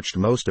they'd searched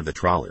most of the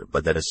trawler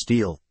but that a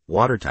steel,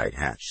 watertight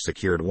hatch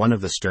secured one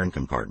of the stern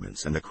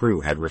compartments and the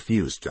crew had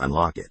refused to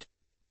unlock it.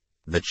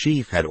 The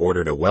chief had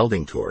ordered a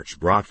welding torch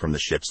brought from the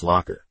ship's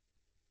locker.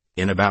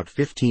 In about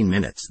 15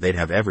 minutes they'd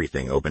have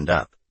everything opened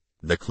up.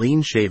 The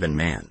clean-shaven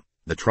man,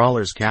 the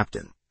trawler's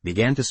captain,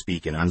 began to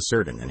speak in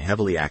uncertain and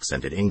heavily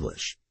accented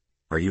English.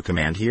 "Are you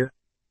command here?"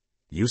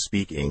 "You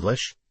speak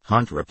English?"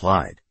 Hunt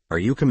replied. "Are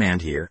you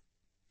command here?"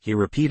 He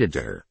repeated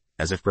to her,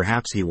 as if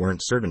perhaps he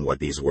weren't certain what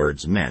these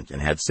words meant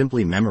and had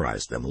simply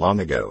memorized them long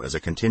ago as a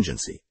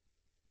contingency.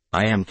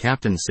 "I am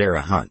Captain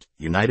Sarah Hunt,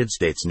 United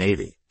States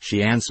Navy,"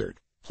 she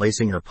answered,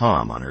 placing her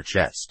palm on her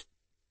chest.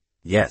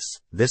 Yes,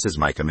 this is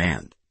my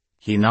command.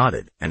 He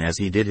nodded, and as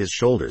he did his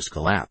shoulders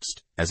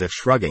collapsed, as if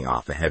shrugging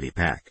off a heavy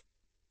pack.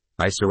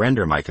 I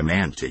surrender my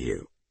command to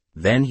you.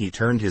 Then he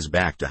turned his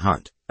back to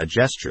Hunt, a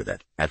gesture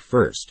that, at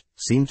first,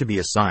 seemed to be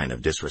a sign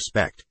of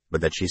disrespect,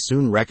 but that she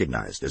soon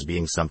recognized as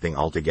being something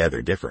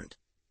altogether different.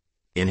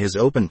 In his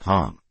open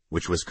palm,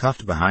 which was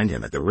cuffed behind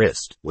him at the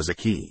wrist, was a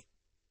key.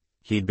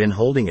 He'd been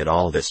holding it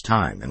all this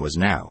time and was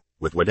now,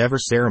 with whatever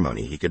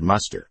ceremony he could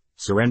muster,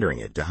 surrendering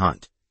it to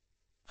Hunt.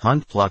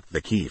 Hunt plucked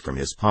the key from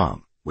his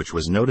palm, which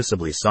was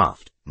noticeably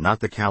soft, not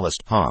the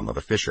calloused palm of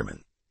a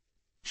fisherman.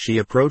 She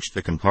approached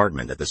the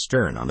compartment at the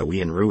stern on the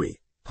Wien Rui,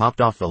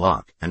 popped off the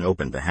lock, and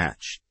opened the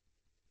hatch.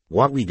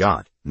 What we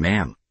got,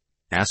 ma'am?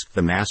 Asked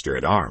the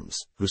master-at-arms,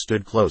 who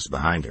stood close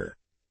behind her.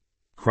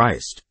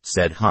 Christ,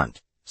 said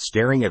Hunt,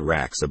 staring at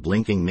racks of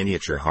blinking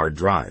miniature hard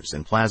drives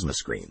and plasma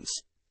screens.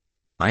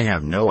 I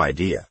have no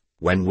idea.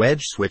 When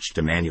Wedge switched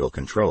to manual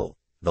control,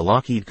 the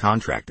Lockheed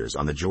contractors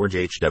on the George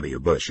H.W.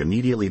 Bush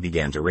immediately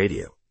began to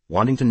radio,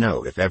 wanting to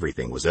know if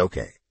everything was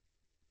okay.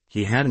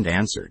 He hadn't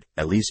answered,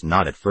 at least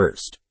not at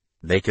first.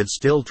 They could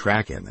still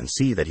track him and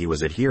see that he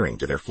was adhering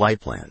to their flight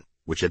plan,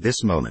 which at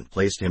this moment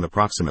placed him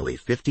approximately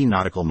 50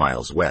 nautical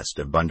miles west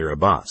of Bandar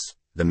Abbas,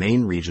 the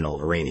main regional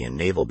Iranian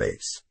naval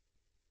base.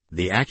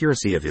 The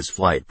accuracy of his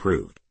flight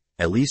proved,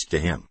 at least to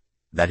him,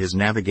 that his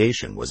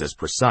navigation was as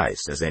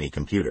precise as any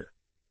computer.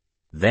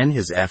 Then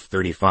his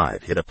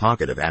F-35 hit a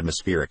pocket of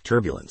atmospheric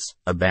turbulence,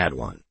 a bad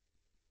one.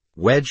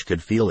 Wedge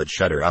could feel it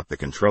shudder up the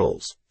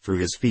controls, through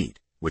his feet,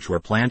 which were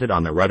planted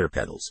on the rudder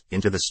pedals,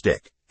 into the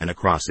stick, and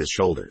across his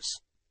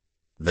shoulders.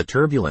 The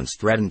turbulence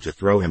threatened to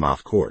throw him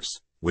off course,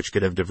 which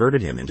could have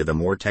diverted him into the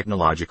more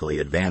technologically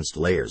advanced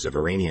layers of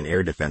Iranian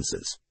air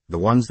defenses, the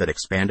ones that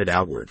expanded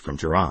outward from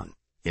Tehran,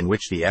 in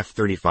which the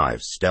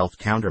F-35's stealth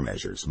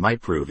countermeasures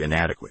might prove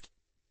inadequate.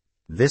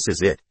 This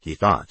is it, he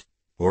thought,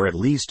 or at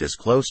least as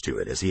close to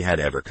it as he had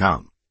ever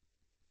come.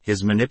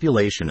 His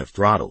manipulation of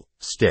throttle,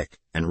 stick,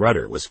 and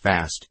rudder was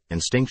fast,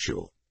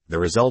 instinctual, the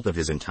result of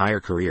his entire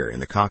career in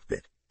the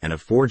cockpit, and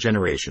of 4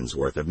 generations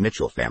worth of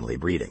Mitchell family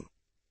breeding.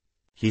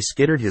 He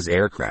skittered his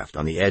aircraft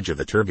on the edge of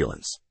the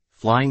turbulence,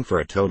 flying for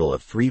a total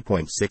of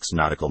 3.6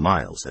 nautical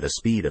miles at a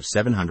speed of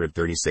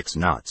 736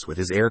 knots with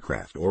his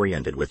aircraft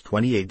oriented with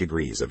 28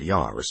 degrees of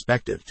yaw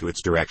respective to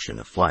its direction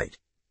of flight.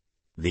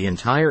 The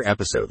entire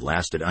episode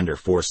lasted under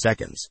 4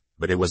 seconds,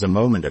 but it was a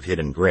moment of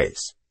hidden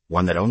grace,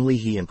 one that only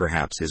he and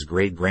perhaps his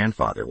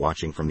great-grandfather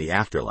watching from the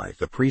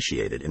afterlife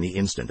appreciated in the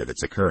instant of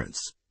its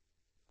occurrence.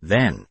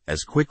 Then,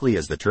 as quickly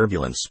as the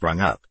turbulence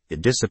sprung up,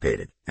 it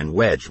dissipated, and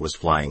Wedge was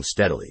flying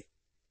steadily.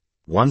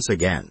 Once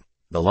again,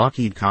 the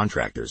Lockheed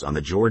contractors on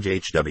the George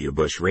H.W.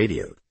 Bush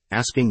radioed,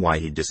 asking why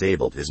he'd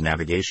disabled his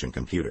navigation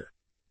computer.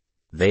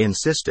 They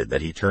insisted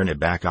that he turn it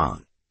back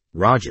on.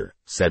 Roger,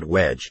 said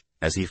Wedge,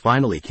 as he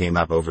finally came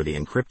up over the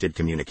encrypted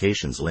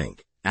communications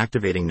link,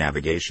 activating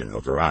navigation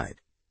override.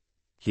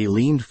 He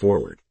leaned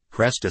forward,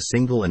 pressed a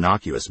single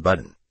innocuous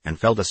button, and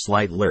felt a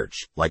slight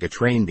lurch, like a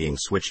train being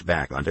switched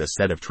back onto a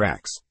set of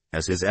tracks,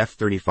 as his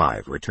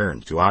F-35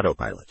 returned to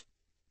autopilot.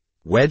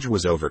 Wedge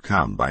was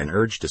overcome by an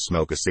urge to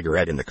smoke a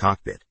cigarette in the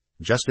cockpit,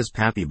 just as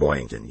Pappy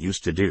Boyington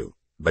used to do,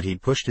 but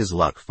he'd pushed his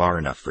luck far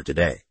enough for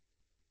today.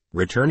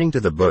 Returning to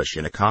the Bush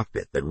in a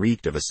cockpit that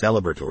reeked of a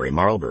celebratory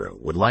Marlboro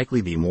would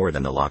likely be more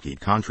than the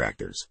Lockheed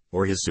contractors,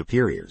 or his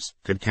superiors,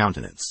 could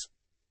countenance.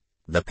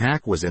 The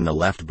pack was in the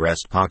left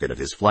breast pocket of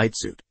his flight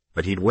suit,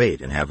 but he'd wait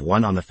and have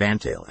one on the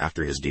fantail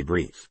after his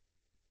debrief.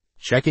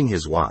 Checking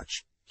his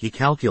watch, he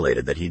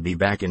calculated that he'd be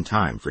back in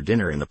time for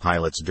dinner in the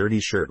pilot's dirty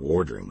shirt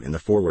wardroom in the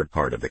forward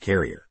part of the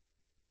carrier.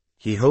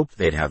 He hoped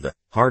they'd have the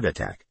heart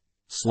attack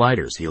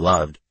sliders he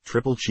loved,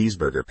 triple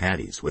cheeseburger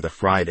patties with a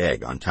fried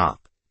egg on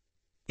top.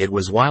 It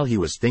was while he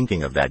was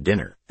thinking of that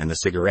dinner, and the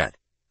cigarette,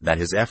 that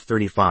his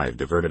F-35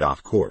 diverted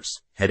off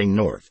course, heading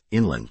north,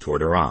 inland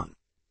toward Iran.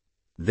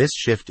 This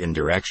shift in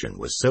direction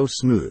was so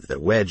smooth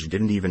that Wedge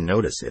didn't even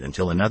notice it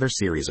until another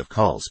series of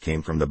calls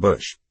came from the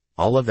Bush,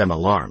 all of them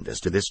alarmed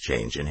as to this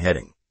change in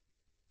heading.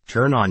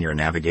 Turn on your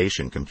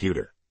navigation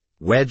computer.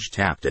 Wedge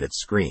tapped at its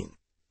screen.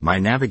 My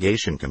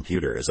navigation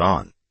computer is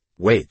on.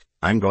 Wait,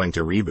 I'm going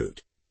to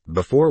reboot.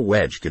 Before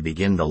Wedge could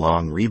begin the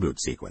long reboot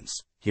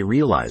sequence, he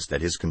realized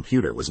that his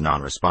computer was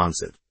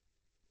non-responsive.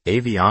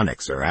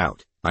 Avionics are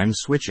out. I'm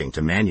switching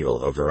to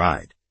manual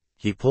override.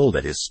 He pulled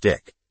at his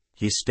stick.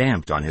 He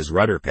stamped on his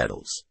rudder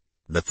pedals.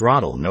 The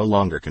throttle no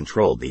longer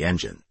controlled the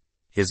engine.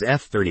 His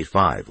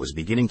F-35 was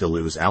beginning to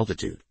lose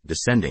altitude,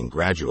 descending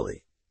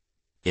gradually.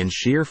 In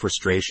sheer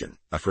frustration,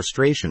 a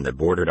frustration that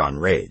bordered on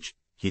rage,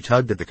 he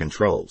tugged at the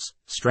controls,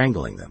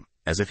 strangling them,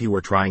 as if he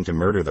were trying to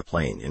murder the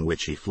plane in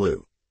which he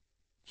flew.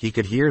 He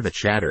could hear the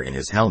chatter in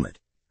his helmet,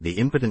 the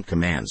impotent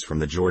commands from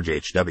the George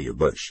H.W.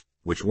 Bush,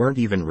 which weren't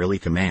even really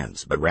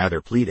commands but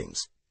rather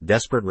pleadings,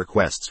 desperate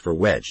requests for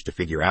Wedge to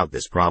figure out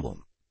this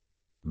problem.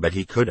 But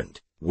he couldn't.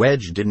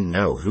 Wedge didn't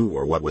know who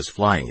or what was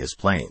flying his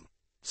plane.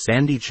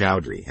 Sandy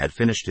Chowdhury had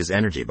finished his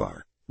energy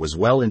bar, was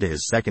well into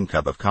his second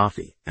cup of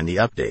coffee, and the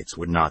updates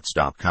would not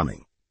stop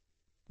coming.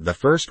 The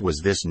first was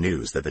this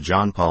news that the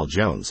John Paul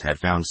Jones had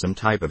found some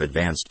type of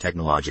advanced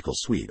technological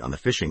suite on the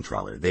fishing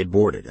trawler they'd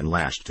boarded and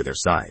lashed to their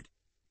side.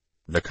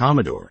 The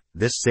Commodore,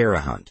 this Sarah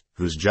Hunt,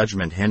 whose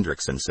judgment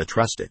Hendrickson so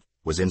trusted,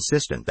 was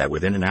insistent that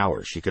within an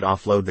hour she could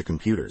offload the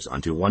computers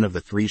onto one of the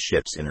 3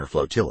 ships in her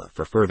flotilla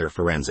for further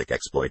forensic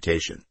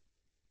exploitation.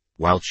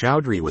 While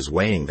Chowdhury was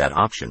weighing that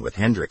option with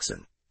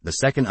Hendrickson, the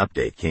second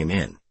update came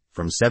in,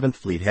 from 7th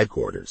Fleet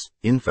Headquarters,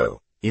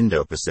 Info,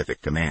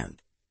 Indo-Pacific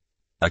Command.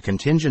 A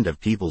contingent of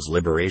People's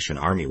Liberation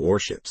Army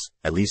warships,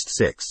 at least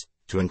 6,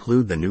 to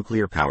include the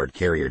nuclear-powered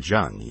carrier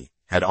Zheng,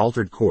 had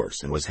altered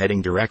course and was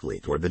heading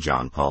directly toward the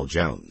John Paul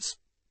Jones.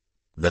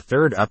 The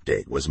third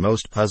update was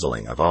most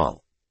puzzling of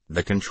all.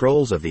 The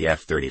controls of the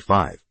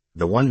F-35,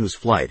 the one whose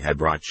flight had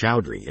brought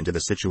Chowdhury into the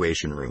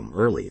Situation Room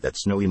early that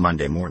snowy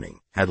Monday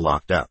morning, had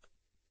locked up.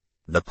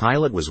 The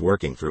pilot was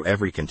working through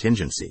every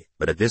contingency,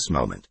 but at this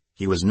moment,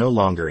 he was no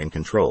longer in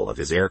control of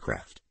his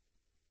aircraft.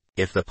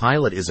 If the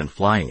pilot isn't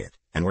flying it,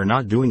 and we're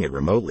not doing it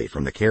remotely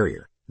from the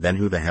carrier, then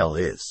who the hell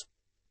is?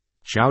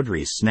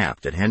 Chowdhury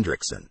snapped at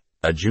Hendrickson.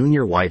 A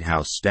junior White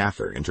House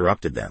staffer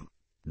interrupted them.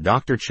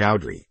 Dr.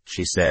 Chowdhury,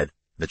 she said,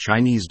 the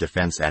Chinese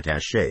defense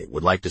attaché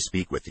would like to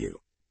speak with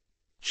you.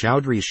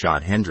 Chowdhury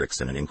shot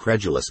Hendrickson an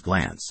incredulous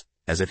glance,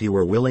 as if he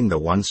were willing the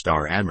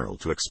one-star admiral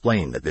to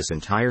explain that this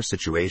entire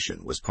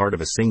situation was part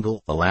of a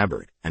single,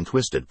 elaborate, and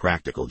twisted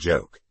practical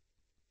joke.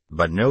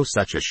 But no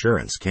such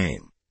assurance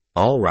came.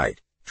 All right,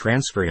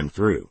 transfer him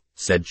through,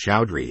 said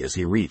Chowdhury as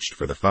he reached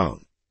for the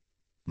phone.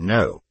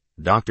 No,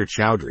 Dr.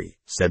 Chowdhury,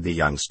 said the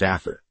young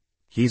staffer.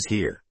 He's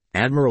here.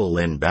 Admiral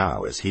Lin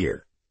Bao is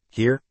here.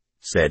 Here?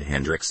 Said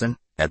Hendrickson.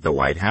 At the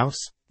White House?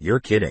 You're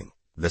kidding.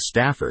 The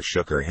staffer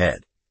shook her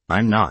head.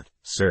 I'm not,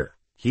 sir.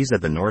 He's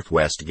at the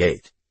northwest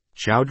gate.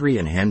 Chowdhury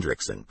and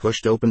Hendrickson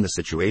pushed open the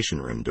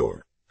Situation Room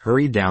door,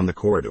 hurried down the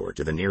corridor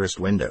to the nearest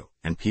window,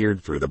 and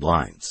peered through the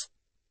blinds.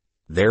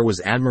 There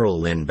was Admiral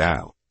Lin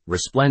Bao,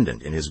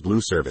 resplendent in his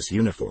blue service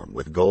uniform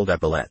with gold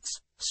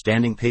epaulets,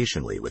 standing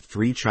patiently with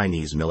 3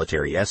 Chinese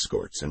military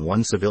escorts and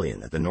 1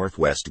 civilian at the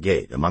northwest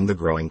gate among the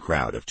growing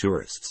crowd of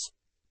tourists.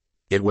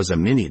 It was a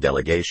mini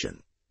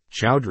delegation.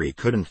 Chowdhury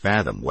couldn't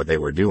fathom what they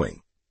were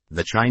doing.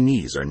 The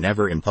Chinese are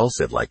never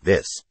impulsive like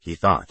this, he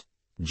thought.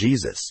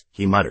 Jesus,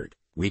 he muttered.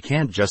 We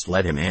can't just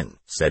let him in,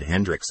 said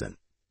Hendrickson.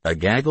 A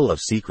gaggle of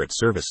Secret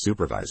Service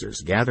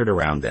supervisors gathered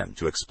around them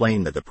to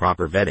explain that the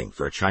proper vetting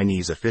for a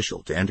Chinese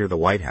official to enter the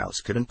White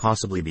House couldn't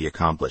possibly be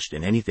accomplished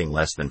in anything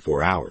less than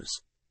 4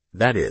 hours.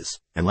 That is,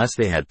 unless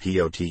they had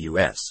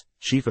POTUS,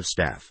 Chief of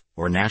Staff,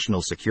 or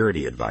National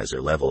Security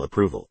Advisor level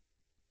approval.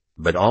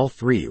 But all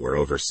 3 were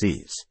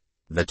overseas.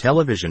 The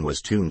television was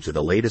tuned to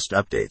the latest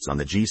updates on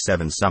the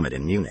G7 summit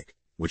in Munich,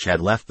 which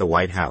had left the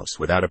White House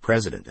without a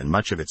president and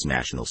much of its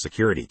national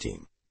security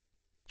team.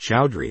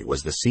 Chowdhury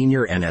was the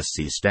senior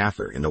NSC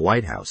staffer in the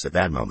White House at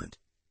that moment.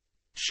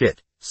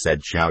 Shit,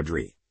 said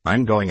Chowdhury.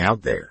 I'm going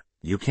out there.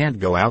 You can't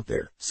go out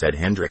there, said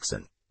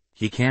Hendrickson.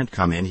 He can't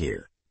come in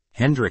here.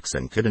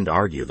 Hendrickson couldn't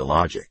argue the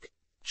logic.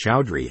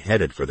 Chowdhury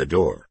headed for the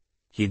door.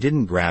 He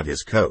didn't grab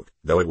his coat,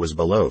 though it was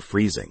below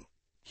freezing.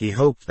 He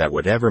hoped that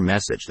whatever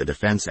message the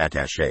defense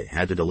attaché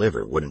had to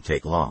deliver wouldn't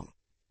take long.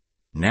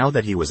 Now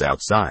that he was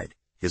outside,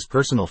 his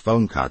personal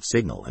phone caught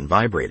signal and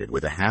vibrated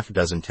with a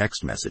half-dozen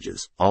text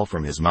messages, all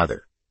from his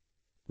mother.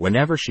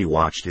 Whenever she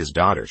watched his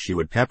daughter, she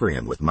would pepper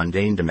him with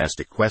mundane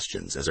domestic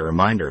questions as a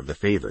reminder of the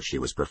favor she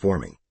was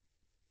performing.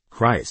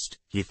 Christ,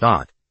 he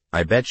thought,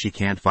 I bet she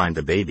can't find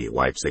the baby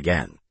wipes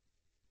again.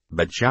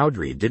 But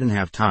Chowdhury didn't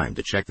have time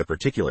to check the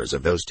particulars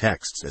of those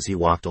texts as he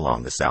walked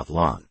along the south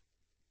lawn.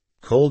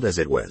 Cold as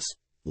it was,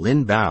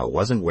 Lin Bao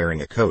wasn't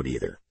wearing a coat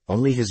either,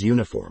 only his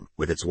uniform,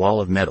 with its wall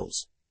of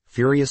medals,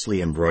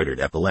 furiously embroidered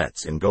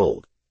epaulets in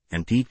gold,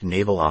 and peaked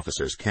naval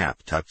officer's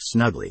cap tucked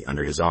snugly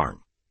under his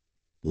arm.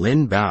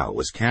 Lin Bao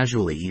was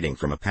casually eating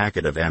from a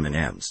packet of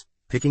M&Ms,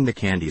 picking the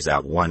candies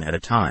out one at a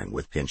time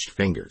with pinched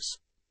fingers.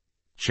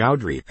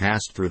 Chowdhury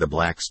passed through the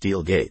black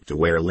steel gate to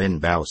where Lin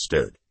Bao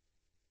stood.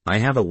 I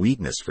have a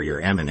weakness for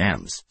your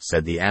M&Ms,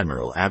 said the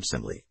Admiral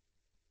absently.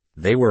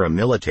 They were a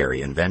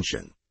military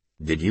invention.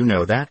 Did you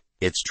know that?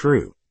 It's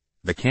true.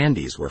 The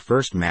candies were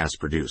first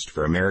mass-produced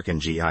for American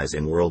GIs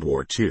in World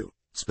War II,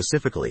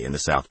 specifically in the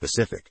South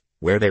Pacific,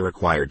 where they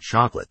required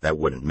chocolate that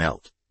wouldn't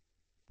melt.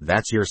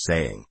 That's your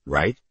saying,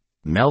 right?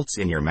 Melts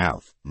in your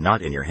mouth,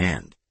 not in your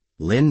hand.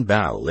 Lin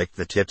Bao licked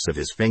the tips of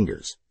his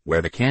fingers, where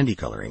the candy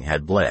coloring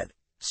had bled,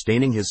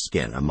 staining his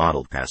skin a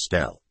mottled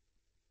pastel.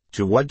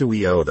 To what do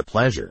we owe the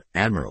pleasure,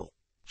 Admiral?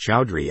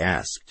 Chowdhury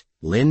asked.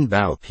 Lin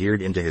Bao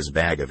peered into his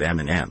bag of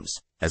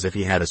M&Ms, as if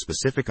he had a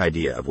specific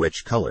idea of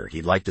which color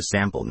he'd like to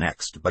sample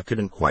next but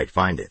couldn't quite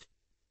find it.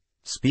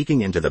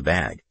 Speaking into the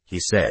bag, he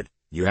said,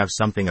 you have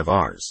something of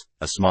ours,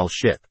 a small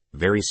ship,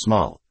 very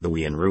small, the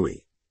Wien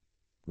Rui.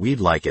 We'd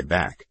like it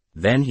back.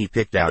 Then he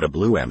picked out a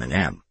blue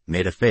M&M,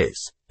 made a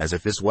face, as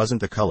if this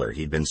wasn't the color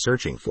he'd been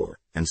searching for,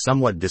 and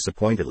somewhat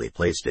disappointedly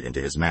placed it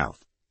into his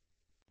mouth.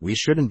 We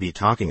shouldn't be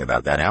talking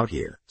about that out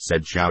here,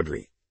 said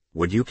Chowdhury.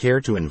 Would you care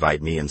to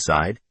invite me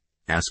inside?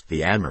 Asked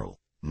the Admiral,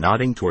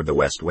 nodding toward the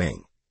West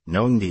Wing.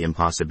 knowing the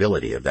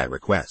impossibility of that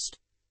request.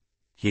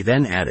 He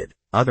then added,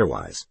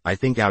 "Otherwise, I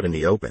think out in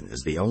the open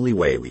is the only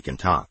way we can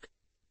talk."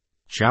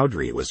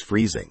 Chowdhury was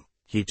freezing.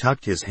 He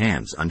tucked his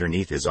hands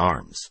underneath his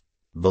arms.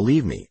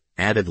 "Believe me,"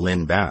 added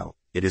Lin Bao,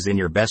 "it is in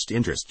your best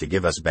interest to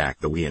give us back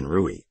the Wian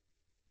Rui."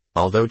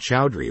 Although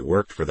Chowdhury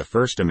worked for the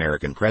first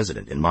American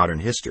president in modern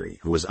history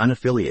who was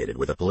unaffiliated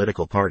with a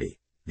political party,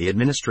 the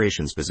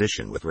administration's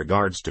position with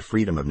regards to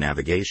freedom of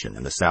navigation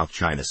in the South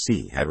China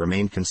Sea had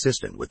remained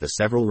consistent with the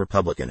several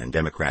Republican and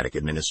Democratic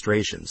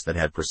administrations that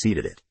had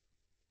preceded it.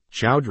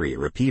 Chowdhury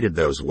repeated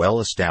those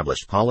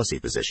well-established policy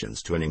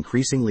positions to an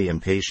increasingly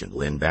impatient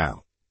Lin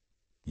Bao.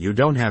 "You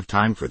don't have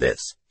time for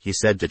this," he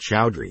said to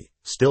Chowdhury,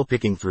 still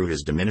picking through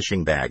his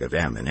diminishing bag of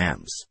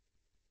M&Ms.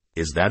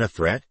 "Is that a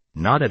threat?"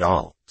 "Not at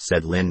all,"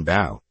 said Lin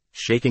Bao,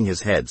 shaking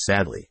his head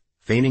sadly,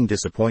 feigning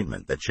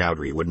disappointment that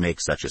Chowdhury would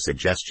make such a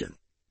suggestion.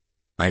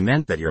 "I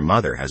meant that your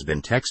mother has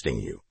been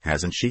texting you,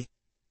 hasn't she?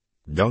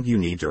 Don't you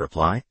need to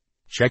reply?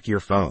 Check your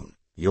phone.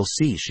 You'll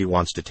see she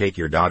wants to take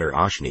your daughter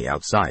Ashni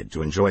outside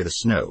to enjoy the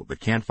snow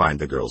but can't find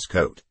the girl's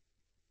coat."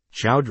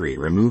 Chowdhury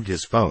removed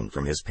his phone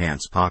from his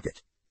pants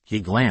pocket. He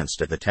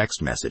glanced at the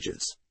text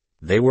messages.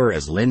 They were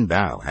as Lin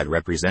Bao had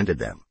represented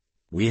them.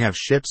 "We have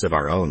ships of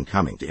our own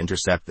coming to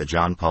intercept the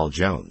John Paul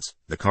Jones,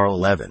 the Carl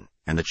Levin,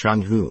 and the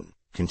Chung Hoon,"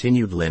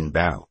 continued Lin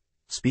Bao,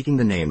 speaking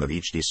the name of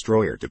each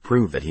destroyer to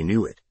prove that he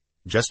knew it,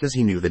 just as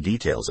he knew the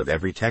details of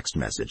every text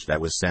message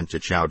that was sent to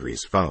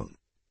Chowdhury's phone.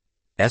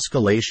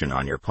 "Escalation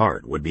on your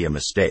part would be a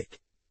mistake.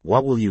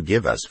 What will you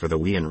give us for the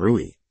Wian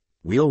Rui?"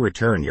 "We'll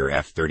return your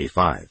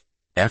F-35.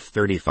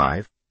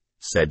 F-35?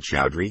 Said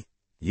Chowdhury.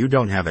 "You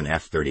don't have an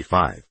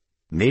F-35.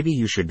 Maybe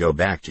you should go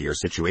back to your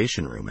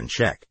situation room and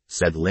check,"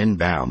 said Lin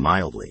Bao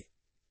mildly.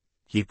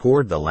 He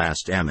poured the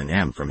last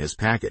M&M from his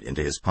packet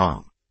into his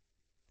palm.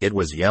 It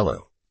was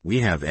yellow.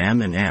 "We have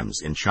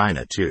M&Ms in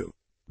China too.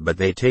 But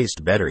they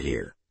taste better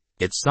here.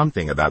 It's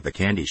something about the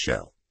candy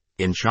shell.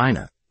 In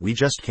China, we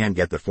just can't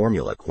get the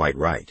formula quite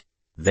right."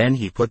 Then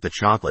he put the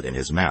chocolate in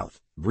his mouth,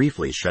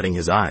 briefly shutting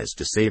his eyes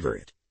to savor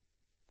it.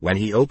 When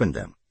he opened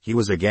them, he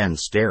was again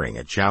staring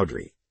at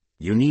Chowdhury.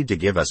 "You need to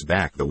give us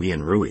back the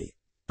Wian Rui."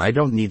 "I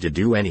don't need to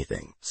do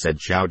anything," said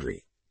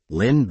Chowdhury.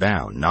 Lin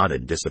Bao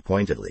nodded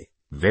disappointedly.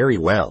 "Very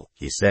well,"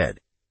 he said.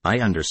 "I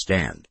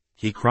understand."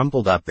 He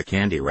crumpled up the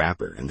candy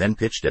wrapper and then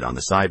pitched it on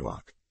the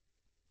sidewalk.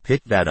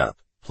 "Pick that up,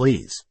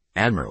 please,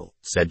 Admiral,"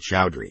 said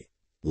Chowdhury.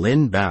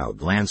 Lin Bao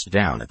glanced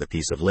down at the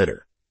piece of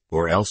litter.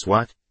 "Or else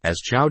what?"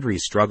 As Chowdhury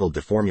struggled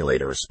to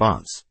formulate a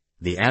response,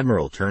 the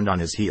Admiral turned on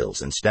his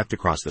heels and stepped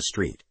across the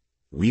street,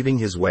 weaving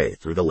his way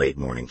through the late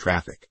morning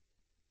traffic.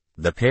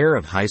 The pair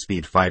of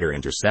high-speed fighter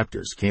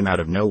interceptors came out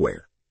of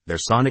nowhere, their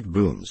sonic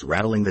booms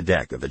rattling the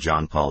deck of the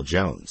John Paul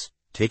Jones,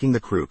 taking the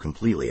crew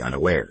completely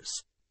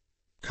unawares.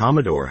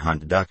 Commodore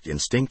Hunt ducked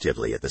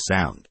instinctively at the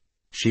sound.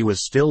 She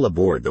was still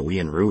aboard the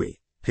Wian Rui,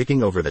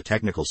 picking over the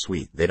technical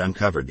suite they'd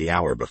uncovered the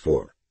hour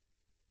before.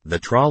 The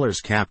trawler's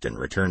captain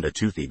returned a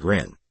toothy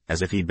grin,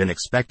 as if he'd been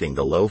expecting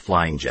the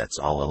low-flying jets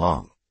all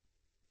along.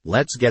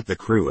 "Let's get the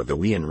crew of the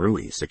Wian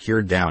Rui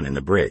secured down in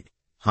the brig,"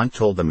 Hunt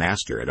told the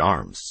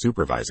master-at-arms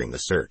supervising the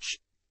search.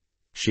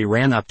 She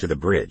ran up to the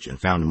bridge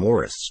and found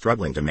Morris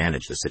struggling to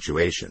manage the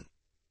situation.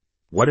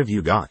 "What have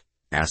you got?"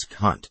 asked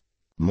Hunt.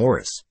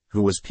 Morris,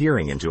 who was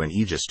peering into an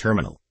Aegis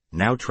terminal,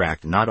 now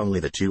tracked not only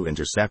the two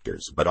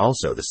interceptors but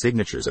also the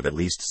signatures of at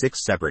least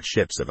 6 separate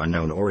ships of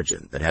unknown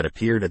origin that had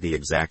appeared at the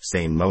exact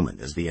same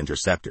moment as the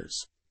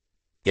interceptors.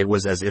 It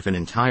was as if an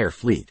entire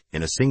fleet,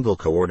 in a single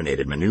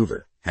coordinated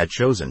maneuver, had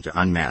chosen to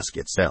unmask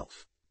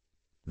itself.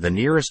 The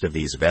nearest of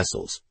these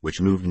vessels, which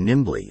moved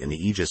nimbly in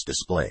the Aegis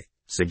display,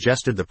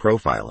 suggested the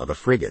profile of a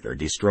frigate or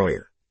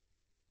destroyer.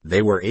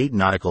 They were 8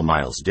 nautical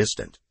miles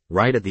distant,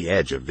 right at the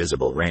edge of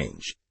visible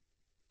range.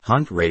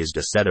 Hunt raised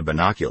a set of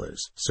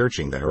binoculars,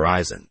 searching the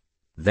horizon.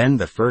 Then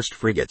the first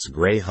frigate's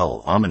gray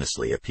hull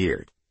ominously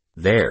appeared.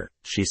 "There,"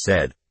 she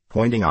said,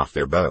 pointing off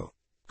their bow.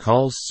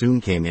 Calls soon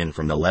came in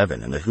from the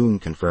Levin and the Hoon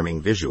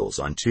confirming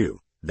visuals on 2,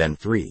 then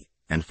 3,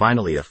 and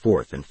finally a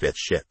 4th and 5th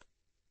ship.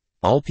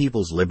 All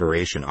People's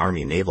Liberation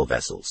Army naval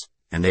vessels,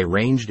 and they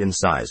ranged in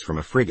size from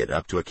a frigate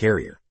up to a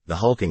carrier, the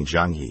hulking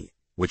Zhenghe,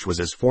 which was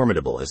as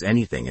formidable as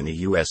anything in the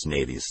U.S.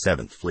 Navy's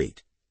 7th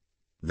Fleet.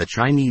 The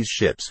Chinese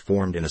ships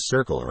formed in a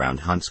circle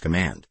around Hunt's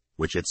command,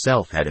 which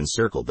itself had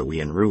encircled the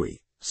Wian Rui,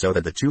 so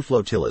that the 2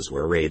 flotillas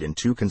were arrayed in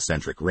 2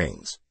 concentric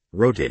rings,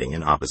 rotating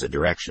in opposite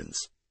directions.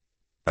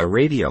 A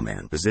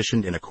radioman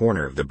positioned in a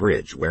corner of the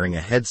bridge wearing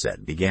a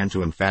headset began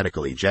to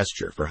emphatically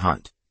gesture for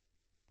Hunt.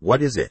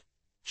 "What is it?"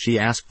 she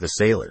asked the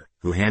sailor,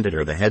 who handed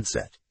her the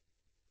headset.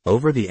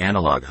 Over the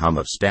analog hum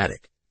of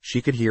static,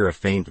 she could hear a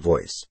faint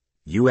voice.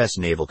 "U.S.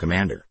 Naval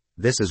Commander,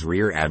 this is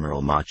Rear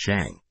Admiral Ma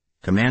Chang,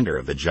 commander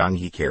of the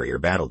Zhenghe Carrier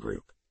Battle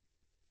Group.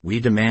 We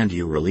demand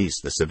you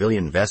release the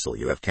civilian vessel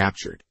you have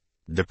captured.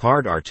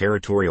 Depart our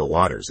territorial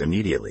waters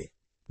immediately."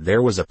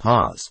 There was a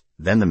pause,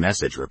 then the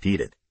message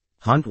repeated.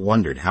 Hunt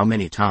wondered how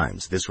many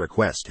times this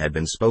request had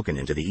been spoken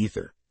into the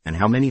ether, and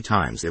how many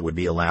times it would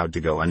be allowed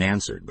to go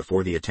unanswered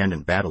before the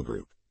attendant battle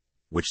group,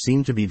 which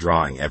seemed to be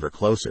drawing ever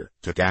closer,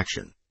 took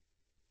action.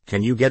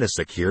 Can you get a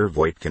secure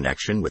VoIP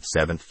connection with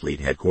 7th Fleet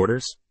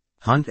headquarters?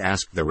 Hunt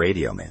asked the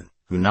radioman,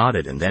 who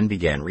nodded and then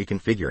began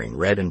reconfiguring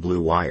red and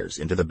blue wires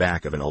into the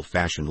back of an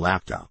old-fashioned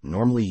laptop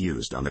normally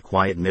used on the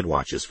quiet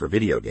midwatches for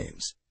video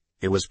games.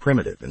 It was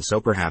primitive and so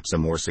perhaps a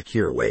more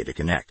secure way to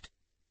connect.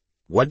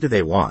 What do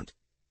they want?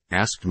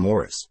 Asked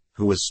Morris,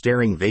 who was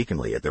staring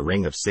vacantly at the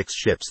ring of 6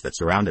 ships that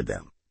surrounded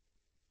them.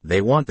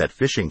 They want that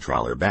fishing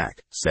trawler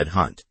back, said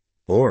Hunt.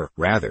 Or,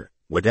 rather,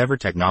 whatever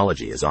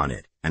technology is on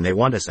it, and they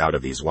want us out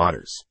of these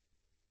waters.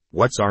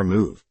 What's our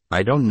move?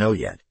 I don't know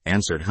yet,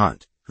 answered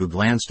Hunt, who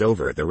glanced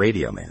over at the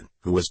radioman,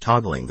 who was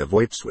toggling the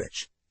VoIP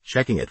switch,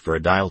 checking it for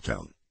a dial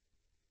tone.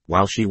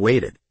 While she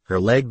waited, her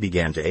leg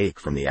began to ache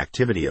from the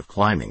activity of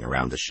climbing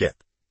around the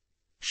ship.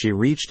 She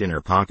reached in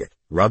her pocket,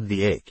 rubbed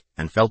the ache,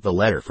 and felt the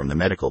letter from the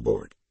medical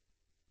board.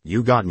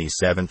 You got me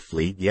 7th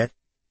Fleet yet?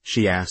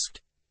 She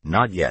asked.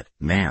 Not yet,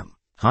 ma'am.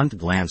 Hunt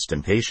glanced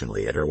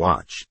impatiently at her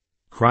watch.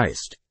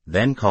 Christ,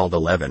 then call the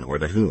Levin or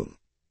the Hoon.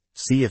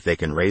 See if they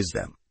can raise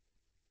them.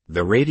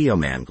 The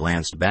radioman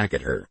glanced back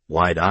at her,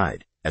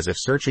 wide-eyed, as if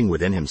searching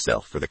within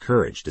himself for the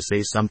courage to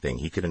say something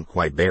he couldn't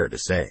quite bear to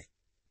say.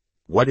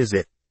 What is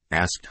it?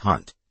 Asked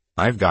Hunt.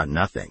 I've got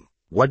nothing.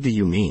 What do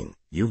you mean,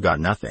 you've got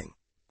nothing?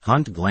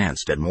 Hunt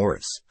glanced at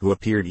Morris, who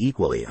appeared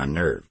equally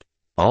unnerved.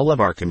 All of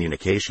our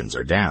communications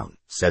are down,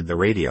 said the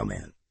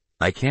radioman.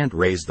 I can't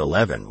raise the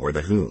Levin or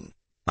the Hoon.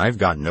 I've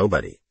got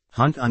nobody.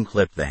 Hunt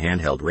unclipped the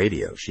handheld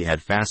radio she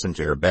had fastened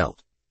to her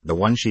belt, the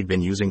one she'd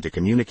been using to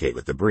communicate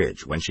with the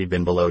bridge when she'd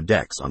been below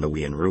decks on the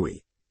Wien Rui.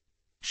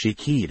 She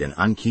keyed and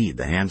unkeyed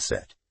the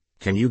handset.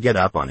 Can you get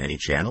up on any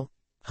channel?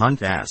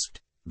 Hunt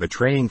asked,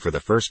 betraying for the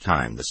first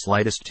time the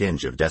slightest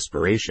tinge of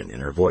desperation in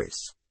her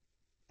voice.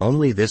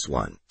 Only this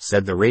one,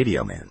 said the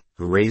radioman,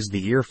 who raised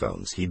the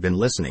earphones he'd been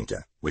listening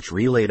to, which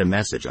relayed a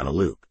message on a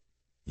loop.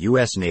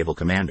 U.S. Naval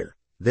Commander,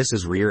 this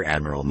is Rear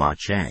Admiral Ma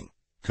Chang,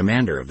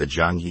 commander of the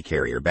Zhanghe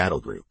Carrier Battle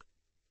Group.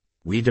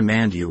 We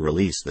demand you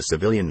release the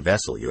civilian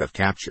vessel you have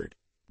captured.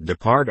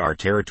 Depart our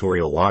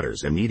territorial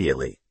waters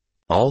immediately.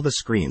 All the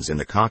screens in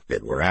the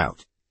cockpit were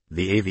out.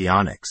 The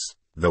avionics,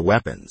 the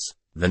weapons,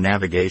 the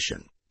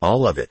navigation,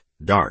 all of it,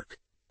 dark.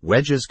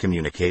 Wedge's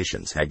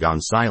communications had gone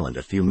silent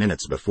a few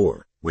minutes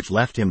before, which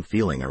left him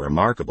feeling a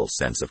remarkable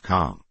sense of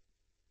calm.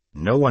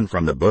 No one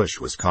from the bush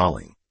was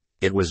calling.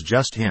 It was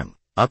just him,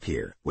 up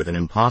here, with an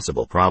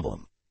impossible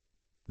problem.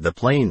 The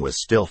plane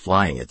was still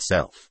flying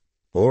itself.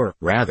 Or,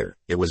 rather,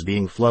 it was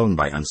being flown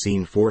by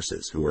unseen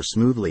forces who were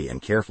smoothly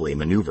and carefully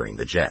maneuvering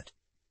the jet.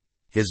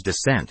 His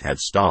descent had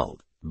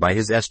stalled. By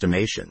his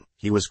estimation,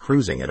 he was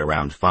cruising at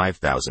around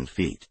 5,000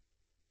 feet.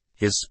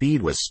 His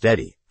speed was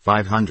steady,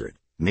 500,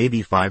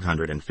 maybe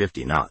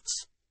 550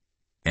 knots.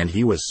 And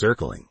he was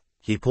circling.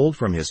 He pulled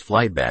from his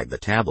flight bag the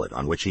tablet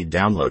on which he'd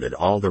downloaded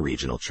all the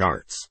regional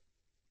charts.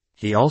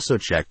 He also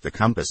checked the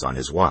compass on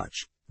his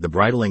watch, the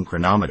bridling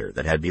chronometer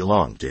that had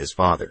belonged to his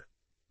father.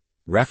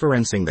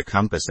 Referencing the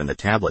compass and the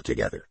tablet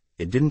together,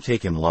 it didn't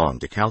take him long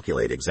to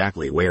calculate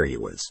exactly where he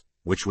was,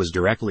 which was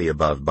directly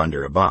above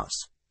Bandar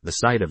Abbas, the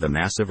site of the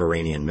massive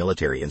Iranian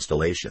military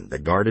installation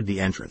that guarded the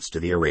entrance to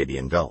the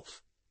Arabian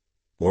Gulf.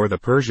 Or the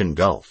Persian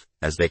Gulf,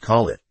 as they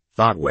call it,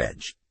 thought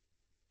Wedge.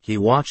 He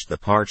watched the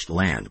parched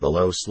land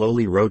below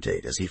slowly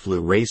rotate as he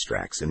flew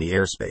racetracks in the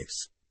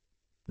airspace.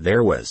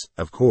 There was,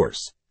 of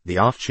course, the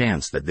off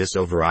chance that this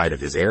override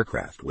of his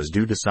aircraft was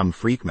due to some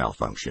freak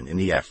malfunction in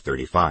the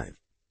F-35.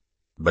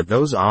 But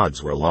those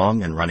odds were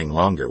long and running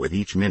longer with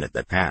each minute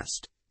that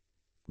passed.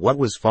 What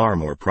was far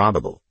more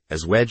probable,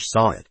 as Wedge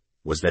saw it,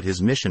 was that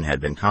his mission had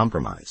been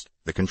compromised,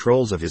 the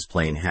controls of his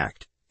plane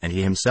hacked, and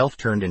he himself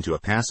turned into a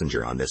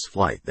passenger on this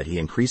flight that he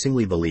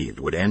increasingly believed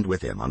would end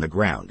with him on the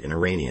ground in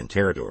Iranian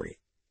territory.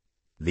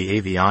 The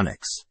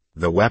avionics,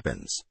 the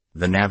weapons,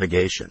 the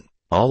navigation,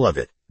 all of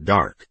it,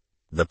 dark.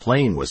 The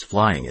plane was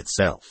flying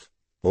itself.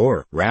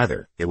 Or,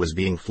 rather, it was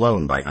being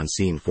flown by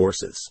unseen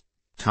forces.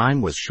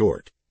 Time was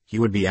short. He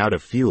would be out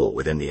of fuel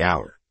within the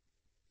hour.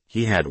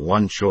 He had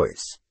one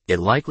choice. It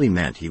likely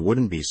meant he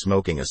wouldn't be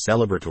smoking a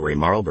celebratory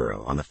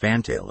Marlboro on the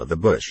fantail of the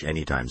bush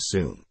anytime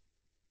soon.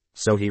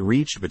 So he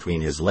reached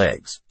between his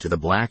legs, to the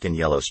black and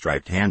yellow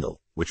striped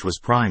handle, which was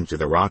primed to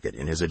the rocket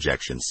in his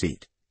ejection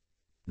seat.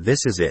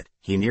 This is it,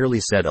 he nearly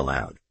said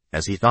aloud,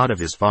 as he thought of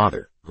his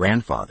father,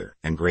 grandfather,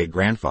 and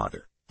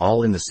great-grandfather,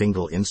 all in the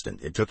single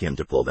instant it took him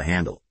to pull the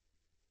handle.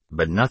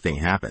 But nothing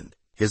happened.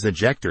 His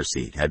ejector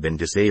seat had been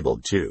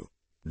disabled too.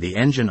 The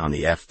engine on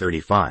the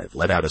F-35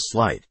 let out a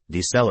slight,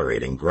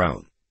 decelerating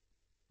groan.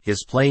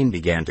 His plane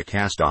began to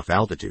cast off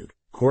altitude,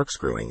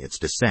 corkscrewing its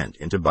descent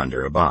into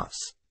Bandar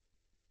Abbas.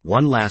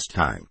 One last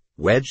time,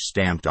 Wedge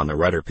stamped on the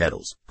rudder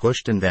pedals,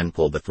 pushed and then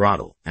pulled the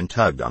throttle, and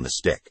tugged on the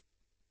stick.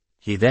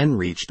 He then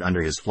reached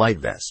under his flight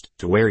vest,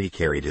 to where he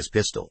carried his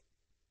pistol.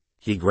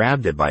 He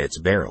grabbed it by its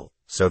barrel,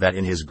 so that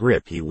in his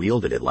grip he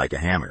wielded it like a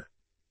hammer.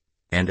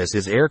 And as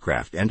his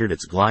aircraft entered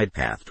its glide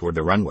path toward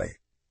the runway,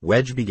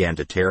 Wedge began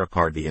to tear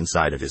apart the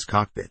inside of his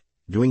cockpit,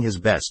 doing his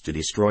best to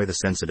destroy the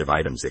sensitive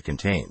items it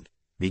contained,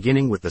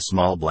 beginning with the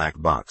small black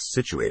box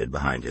situated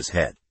behind his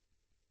head.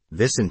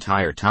 This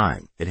entire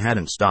time, it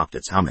hadn't stopped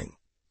its humming.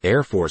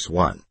 Air Force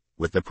One,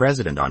 with the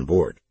president on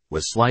board,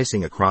 was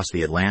slicing across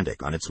the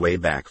Atlantic on its way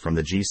back from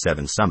the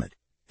G7 summit,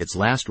 its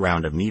last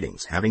round of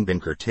meetings having been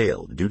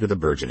curtailed due to the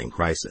burgeoning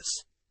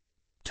crisis.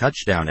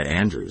 Touchdown at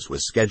Andrews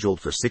was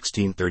scheduled for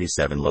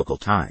 16:37 local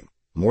time,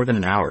 more than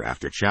an hour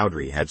after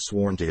Chowdhury had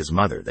sworn to his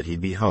mother that he'd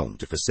be home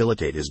to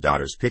facilitate his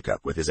daughter's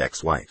pickup with his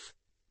ex-wife.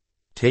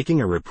 Taking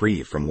a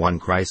reprieve from one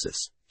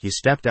crisis, he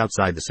stepped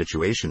outside the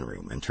Situation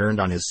Room and turned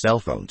on his cell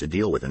phone to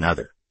deal with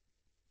another.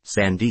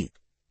 "Sandeep,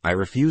 I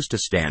refuse to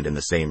stand in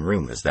the same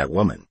room as that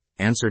woman,"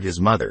 answered his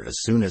mother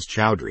as soon as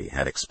Chowdhury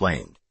had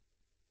explained.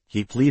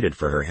 He pleaded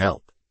for her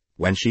help.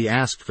 When she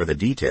asked for the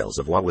details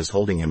of what was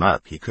holding him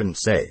up, he couldn't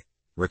say,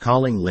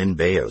 recalling Lin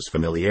Bao's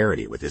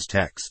familiarity with his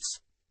texts.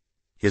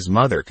 His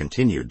mother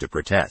continued to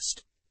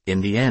protest.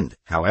 In the end,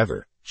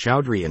 however,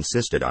 Chowdhury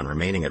insisted on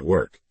remaining at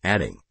work,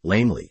 adding,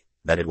 lamely,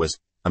 that it was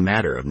a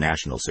matter of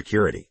national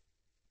security.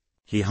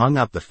 He hung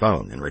up the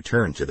phone and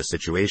returned to the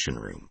Situation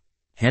Room.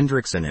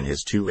 Hendrickson and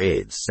his two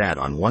aides sat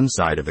on one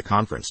side of the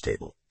conference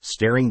table,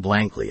 staring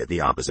blankly at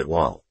the opposite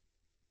wall.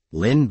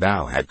 Lin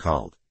Bao had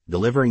called,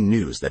 delivering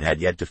news that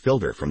had yet to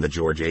filter from the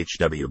George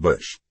H.W.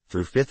 Bush,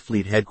 through Fifth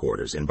Fleet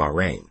headquarters in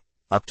Bahrain,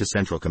 up to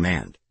Central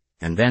Command,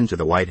 and then to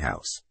the White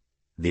House.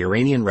 The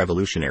Iranian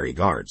Revolutionary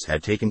Guards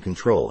had taken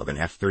control of an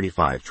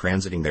F-35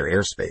 transiting their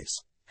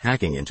airspace,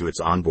 hacking into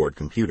its onboard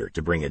computer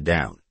to bring it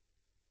down.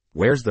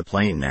 "Where's the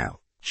plane now?"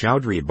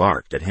 Chowdhury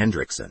barked at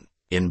Hendrickson.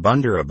 "In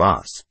Bandar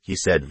Abbas," he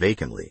said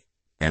vacantly.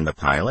 "And the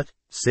pilot?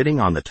 Sitting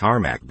on the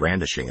tarmac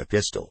brandishing a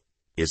pistol.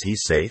 Is he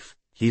safe?"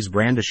 "He's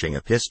brandishing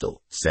a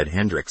pistol," said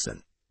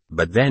Hendrickson.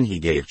 But then he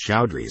gave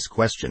Chowdhury's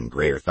question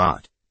greater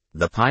thought.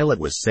 The pilot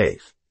was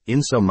safe,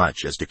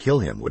 insomuch as to kill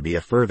him would be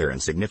a further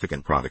and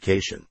significant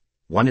provocation,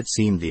 one it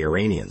seemed the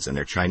Iranians and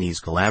their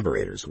Chinese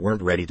collaborators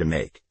weren't ready to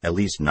make, at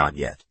least not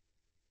yet.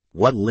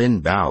 What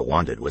Lin Bao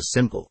wanted was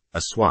simple,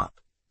 a swap.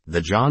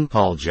 The John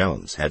Paul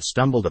Jones had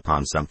stumbled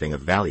upon something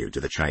of value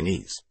to the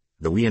Chinese,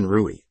 the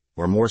Weianrui,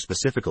 or more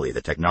specifically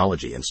the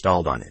technology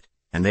installed on it,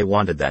 and they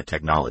wanted that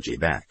technology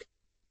back.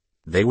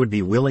 They would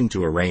be willing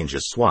to arrange a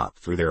swap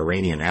through their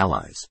Iranian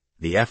allies,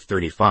 the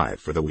F-35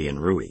 for the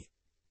Weianrui.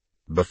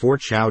 Before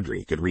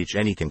Chowdhury could reach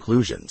any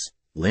conclusions,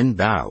 Lin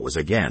Bao was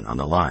again on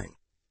the line.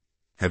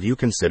 "Have you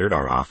considered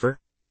our offer?"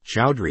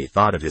 Chowdhury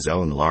thought of his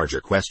own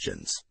larger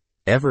questions.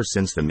 Ever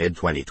since the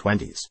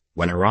mid-2020s,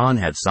 when Iran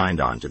had signed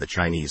on to the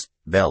Chinese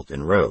Belt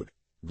and Road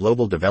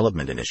Global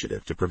Development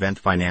Initiative to prevent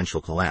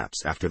financial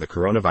collapse after the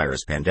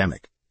coronavirus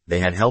pandemic, they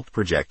had helped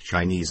project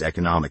Chinese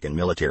economic and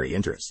military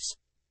interests.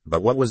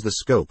 But what was the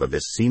scope of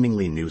this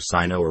seemingly new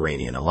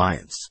Sino-Iranian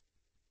alliance?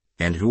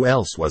 And who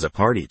else was a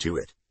party to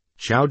it?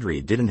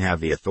 Chowdhury didn't have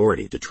the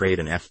authority to trade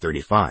an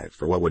F-35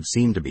 for what would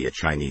seem to be a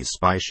Chinese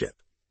spy ship.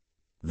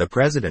 The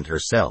president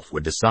herself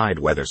would decide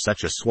whether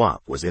such a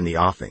swap was in the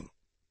offing.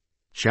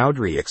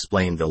 Chowdhury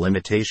explained the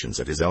limitations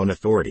of his own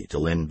authority to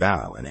Lin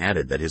Bao and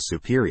added that his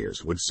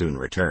superiors would soon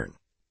return.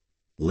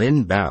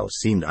 Lin Bao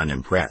seemed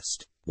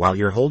unimpressed. "While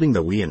you're holding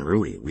the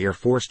Weianrui, we are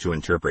forced to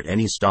interpret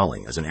any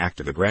stalling as an act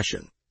of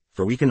aggression,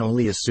 for we can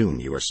only assume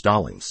you are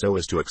stalling so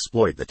as to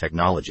exploit the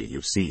technology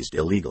you've seized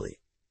illegally.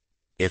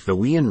 If the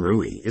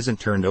Weianrui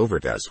isn't turned over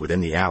to us within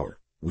the hour,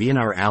 we and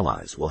our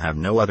allies will have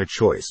no other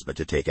choice but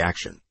to take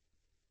action."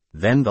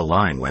 Then the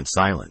line went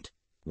silent.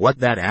 What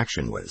that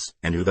action was,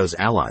 and who those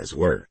allies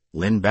were,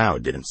 Lin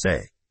Bao didn't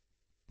say.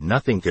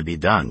 Nothing could be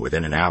done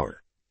within an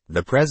hour.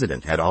 The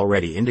president had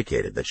already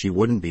indicated that she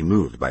wouldn't be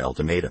moved by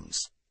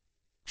ultimatums.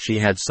 She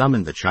had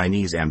summoned the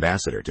Chinese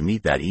ambassador to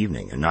meet that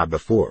evening and not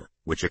before,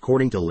 which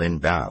according to Lin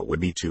Bao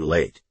would be too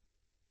late.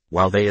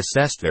 While they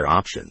assessed their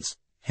options,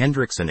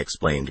 Hendrickson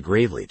explained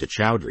gravely to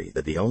Chowdhury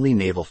that the only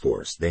naval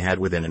force they had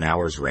within an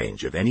hour's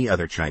range of any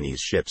other Chinese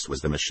ships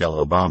was the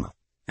Michelle Obama,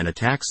 an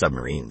attack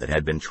submarine that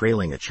had been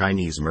trailing a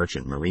Chinese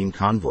merchant marine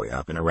convoy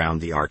up and around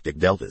the Arctic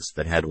deltas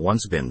that had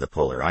once been the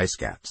polar ice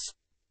caps.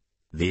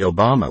 The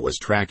Obama was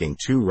tracking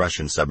two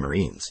Russian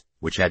submarines,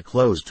 which had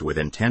closed to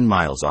within 10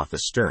 miles off the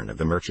stern of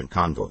the merchant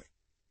convoy.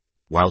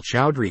 While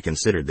Chowdhury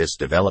considered this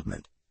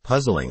development,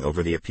 puzzling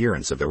over the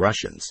appearance of the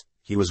Russians,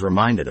 he was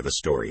reminded of a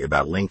story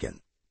about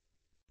Lincoln.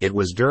 It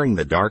was during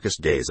the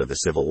darkest days of the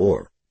Civil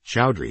War,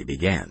 Chowdhury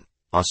began,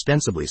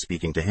 ostensibly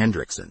speaking to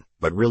Hendrickson,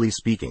 but really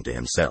speaking to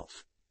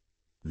himself.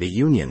 The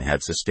Union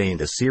had sustained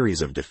a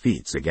series of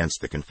defeats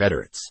against the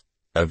Confederates.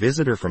 A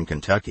visitor from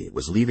Kentucky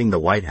was leaving the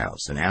White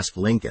House and asked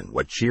Lincoln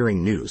what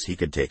cheering news he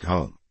could take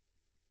home.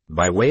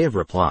 By way of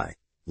reply,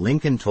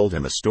 Lincoln told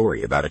him a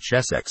story about a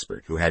chess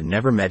expert who had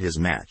never met his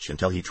match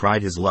until he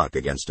tried his luck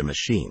against a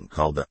machine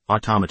called the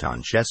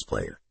automaton chess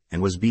player,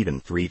 and was beaten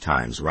 3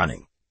 times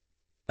running.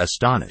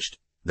 Astonished,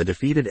 the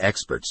defeated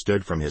expert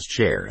stood from his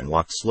chair and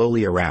walked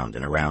slowly around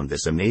and around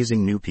this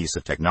amazing new piece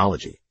of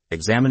technology,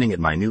 examining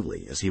it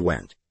minutely as he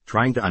went,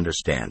 trying to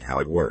understand how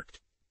it worked.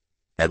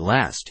 At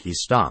last he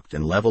stopped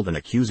and leveled an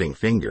accusing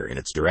finger in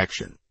its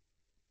direction.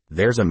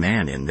 "There's a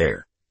man in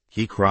there,"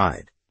 he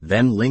cried.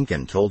 Then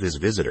Lincoln told his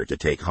visitor to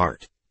take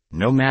heart.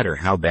 No matter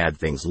how bad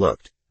things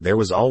looked, there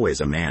was always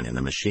a man in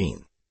the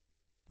machine.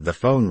 The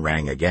phone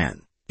rang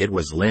again. It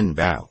was Lin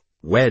Bao.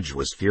 Wedge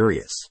was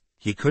furious.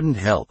 He couldn't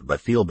help but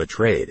feel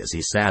betrayed as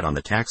he sat on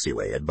the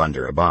taxiway at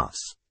Bandar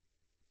Abbas.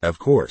 Of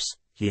course,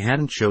 he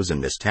hadn't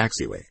chosen this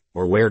taxiway,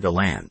 or where to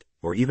land,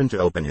 or even to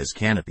open his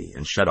canopy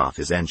and shut off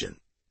his engine.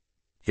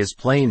 His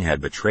plane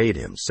had betrayed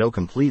him so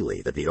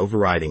completely that the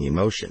overriding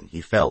emotion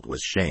he felt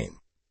was shame.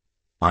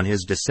 On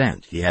his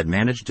descent he had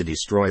managed to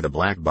destroy the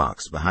black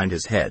box behind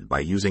his head by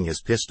using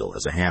his pistol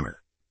as a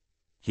hammer.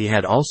 He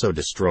had also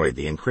destroyed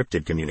the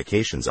encrypted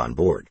communications on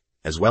board,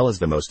 as well as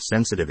the most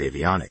sensitive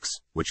avionics,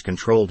 which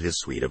controlled his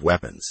suite of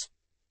weapons.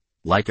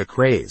 Like a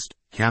crazed,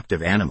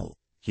 captive animal,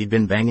 he'd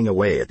been banging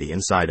away at the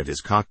inside of his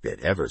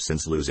cockpit ever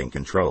since losing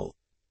control.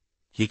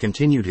 He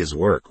continued his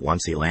work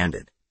once he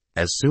landed.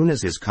 As soon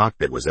as his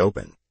cockpit was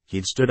open,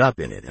 he'd stood up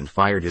in it and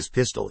fired his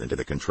pistol into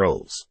the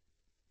controls.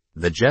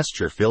 The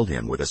gesture filled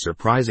him with a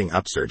surprising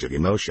upsurge of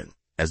emotion,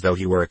 as though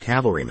he were a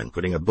cavalryman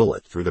putting a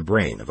bullet through the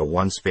brain of a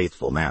once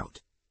faithful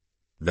mount.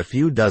 The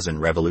few dozen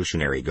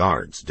Revolutionary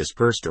Guards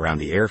dispersed around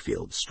the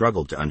airfield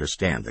struggled to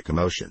understand the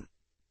commotion.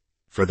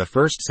 For the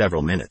first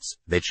several minutes,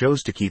 they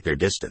chose to keep their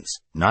distance,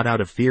 not out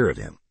of fear of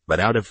him, but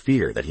out of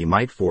fear that he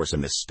might force a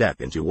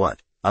misstep into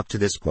what, up to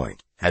this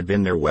point, had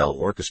been their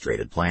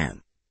well-orchestrated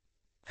plan.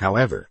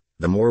 However,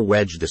 the more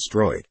Wedge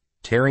destroyed,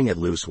 tearing at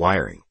loose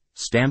wiring,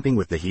 stamping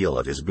with the heel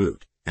of his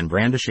boot, and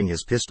brandishing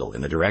his pistol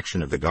in the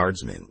direction of the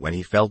guardsmen when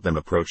he felt them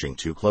approaching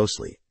too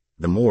closely,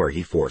 the more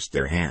he forced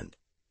their hand.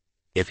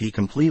 If he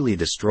completely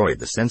destroyed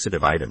the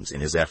sensitive items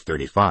in his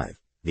F-35,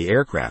 the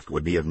aircraft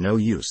would be of no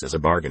use as a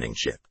bargaining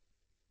chip.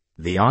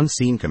 The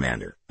on-scene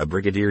commander, a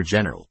brigadier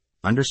general,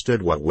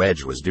 understood what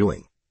Wedge was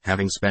doing,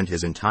 having spent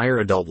his entire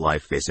adult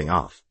life facing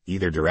off,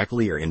 either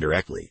directly or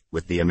indirectly,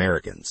 with the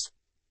Americans.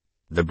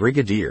 The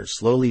brigadier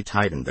slowly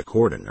tightened the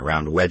cordon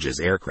around Wedge's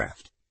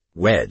aircraft.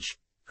 Wedge,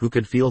 who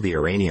could feel the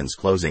Iranians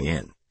closing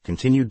in,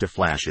 continued to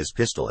flash his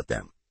pistol at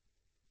them.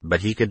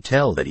 But he could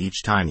tell that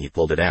each time he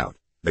pulled it out,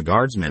 the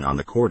guardsmen on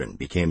the cordon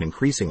became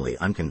increasingly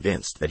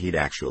unconvinced that he'd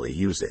actually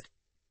use it.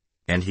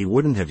 And he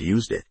wouldn't have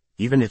used it,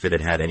 even if it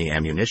had had any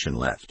ammunition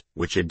left,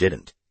 which it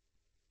didn't.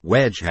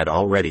 Wedge had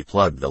already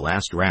plugged the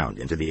last round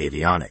into the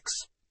avionics.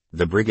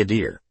 The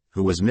brigadier,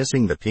 who was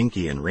missing the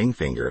pinky and ring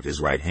finger of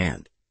his right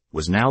hand,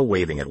 was now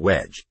waving at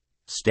Wedge,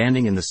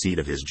 standing in the seat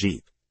of his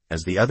jeep,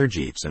 as the other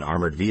jeeps and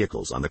armored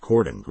vehicles on the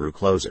cordon grew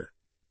closer.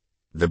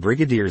 The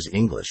brigadier's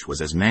English was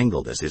as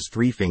mangled as his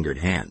three-fingered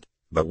hand,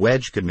 but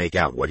Wedge could make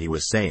out what he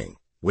was saying,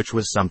 which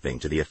was something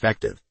to the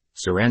effect of,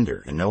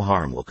 "Surrender and no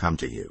harm will come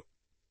to you."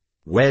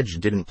 Wedge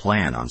didn't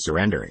plan on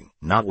surrendering,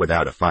 not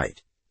without a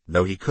fight,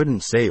 though he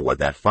couldn't say what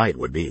that fight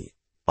would be.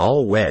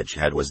 All Wedge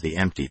had was the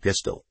empty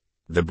pistol.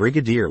 The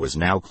brigadier was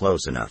now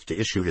close enough to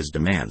issue his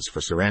demands for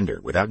surrender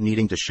without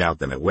needing to shout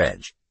them at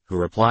Wedge, who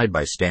replied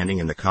by standing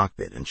in the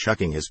cockpit and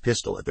chucking his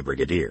pistol at the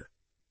brigadier.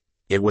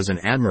 It was an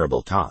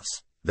admirable toss,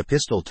 the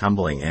pistol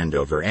tumbling end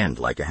over end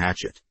like a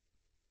hatchet.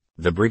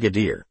 The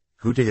brigadier,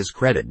 who to his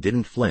credit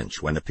didn't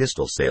flinch when the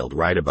pistol sailed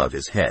right above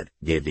his head,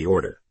 gave the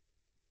order.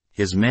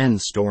 His men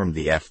stormed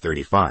the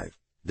F-35,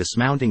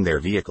 dismounting their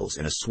vehicles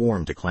in a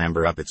swarm to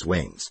clamber up its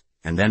wings,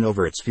 and then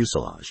over its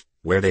fuselage,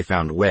 where they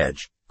found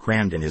Wedge,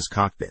 crammed in his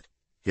cockpit,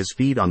 his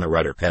feet on the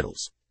rudder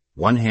pedals,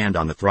 one hand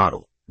on the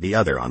throttle, the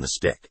other on the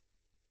stick.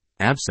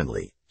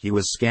 Absently, he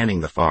was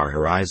scanning the far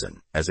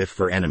horizon, as if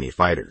for enemy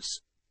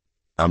fighters.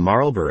 A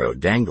Marlboro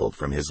dangled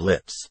from his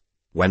lips.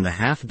 When the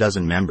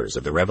half-dozen members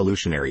of the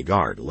Revolutionary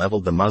Guard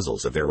leveled the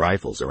muzzles of their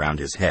rifles around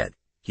his head,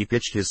 he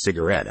pitched his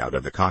cigarette out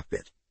of the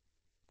cockpit.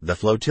 The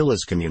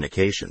flotilla's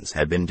communications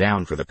had been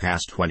down for the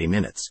past 20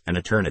 minutes, an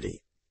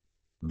eternity.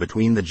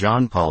 Between the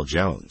John Paul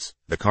Jones,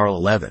 the Carl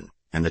 11,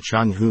 and the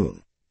Chung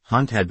Hoon,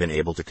 Hunt had been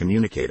able to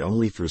communicate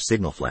only through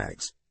signal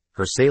flags,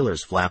 her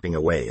sailors flapping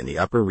away in the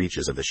upper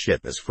reaches of the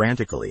ship as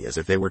frantically as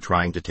if they were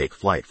trying to take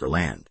flight for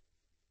land.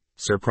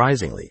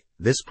 Surprisingly,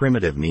 this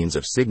primitive means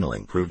of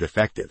signaling proved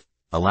effective,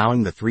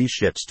 allowing the three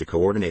ships to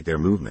coordinate their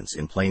movements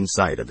in plain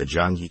sight of the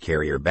Zhenghe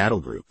carrier battle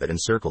group that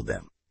encircled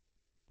them.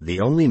 The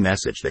only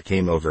message that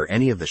came over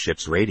any of the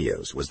ship's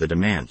radios was the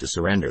demand to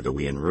surrender the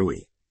Wien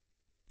Rui.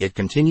 It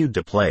continued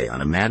to play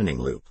on a maddening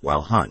loop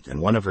while Hunt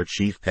and one of her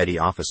chief petty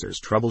officers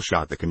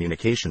troubleshot the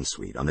communication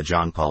suite on the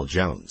John Paul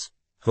Jones,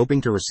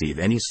 hoping to receive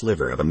any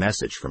sliver of a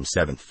message from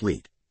 7th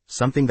Fleet,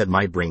 something that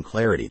might bring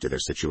clarity to their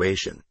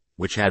situation,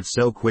 which had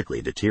so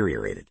quickly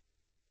deteriorated.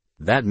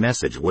 That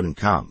message wouldn't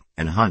come,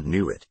 and Hunt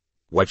knew it.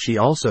 What she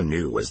also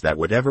knew was that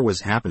whatever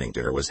was happening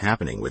to her was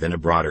happening within a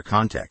broader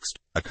context,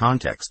 a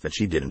context that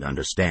she didn't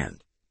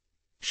understand.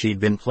 She'd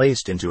been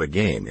placed into a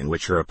game in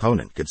which her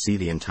opponent could see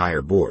the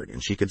entire board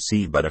and she could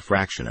see but a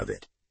fraction of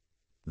it.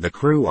 The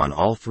crew on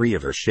all three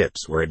of her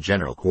ships were at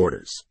general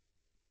quarters.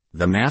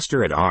 The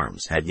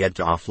master-at-arms had yet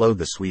to offload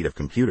the suite of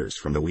computers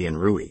from the Wien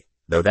Rui,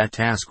 though that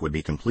task would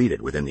be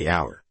completed within the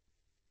hour.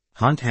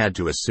 Hunt had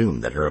to assume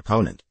that her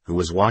opponent, who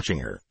was watching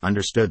her,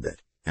 understood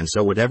that, and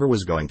so whatever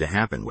was going to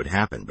happen would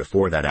happen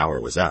before that hour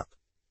was up.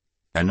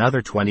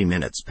 Another 20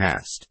 minutes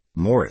passed.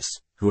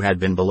 Morris, who had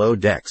been below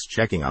decks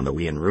checking on the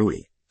Wien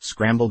Rui,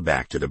 scrambled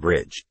back to the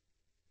bridge.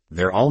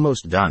 "They're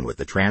almost done with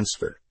the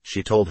transfer,"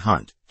 she told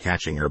Hunt,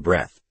 catching her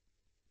breath.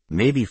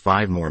 Maybe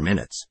 5 more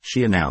minutes,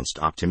 she announced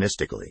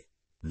optimistically.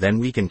 Then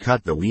we can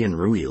cut the Wien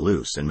Rui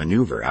loose and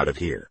maneuver out of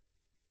here.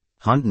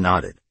 Hunt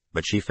nodded,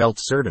 but she felt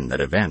certain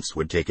that events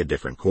would take a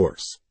different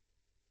course.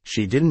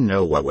 She didn't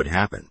know what would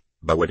happen,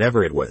 but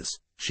whatever it was,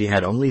 she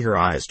had only her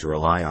eyes to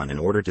rely on in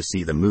order to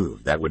see the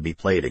move that would be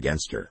played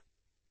against her.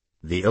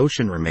 The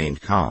ocean remained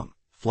calm,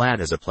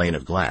 flat as a plane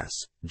of glass,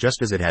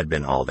 just as it had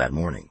been all that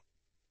morning.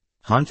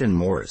 Hunt and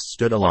Morris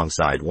stood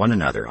alongside one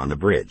another on the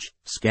bridge,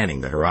 scanning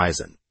the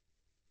horizon.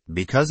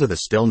 Because of the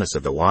stillness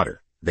of the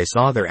water, they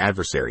saw their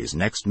adversary's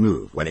next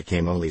move when it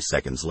came only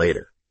seconds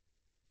later.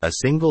 A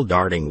single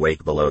darting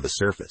wake below the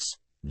surface,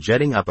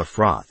 jetting up a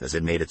froth as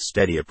it made its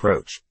steady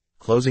approach,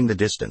 closing the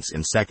distance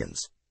in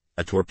seconds.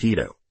 A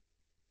torpedo.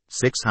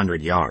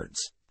 600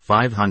 yards,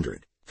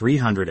 500,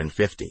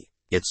 350.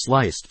 It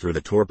sliced through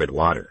the torpid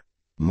water.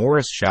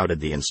 Morris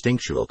shouted the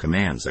instinctual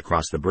commands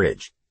across the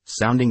bridge,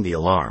 sounding the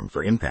alarm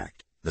for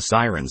impact, the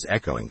sirens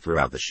echoing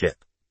throughout the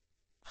ship.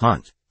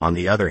 Hunt, on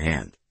the other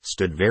hand,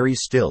 stood very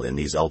still in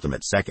these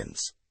ultimate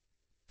seconds.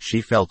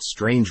 She felt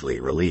strangely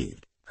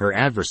relieved. Her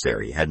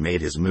adversary had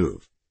made his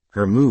move.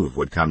 Her move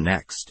would come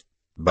next.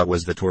 But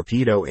was the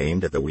torpedo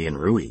aimed at the Wien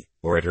Rui,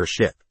 or at her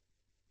ship?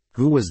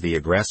 Who was the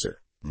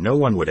aggressor? No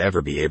one would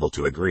ever be able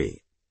to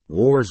agree.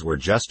 Wars were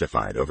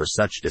justified over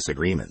such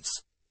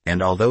disagreements.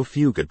 And although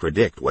few could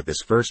predict what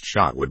this first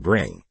shot would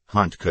bring,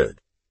 Hunt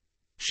could.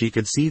 She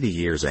could see the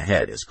years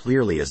ahead as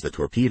clearly as the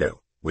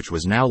torpedo, which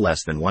was now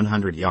less than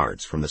 100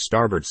 yards from the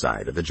starboard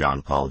side of the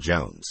John Paul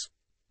Jones.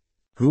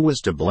 Who was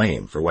to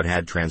blame for what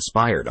had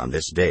transpired on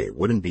this day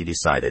wouldn't be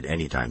decided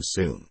anytime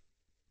soon.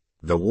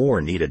 The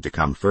war needed to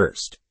come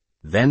first.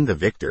 Then the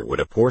victor would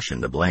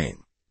apportion the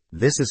blame.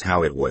 This is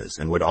how it was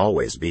and would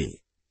always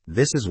be.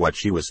 This is what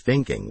she was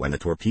thinking when the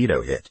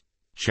torpedo hit.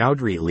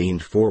 Chowdhury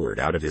leaned forward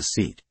out of his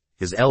seat,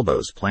 his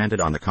elbows planted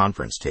on the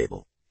conference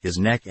table, his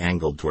neck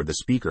angled toward the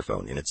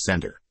speakerphone in its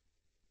center.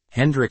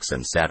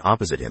 Hendrickson sat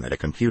opposite him at a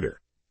computer,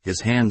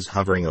 his hands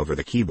hovering over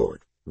the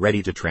keyboard,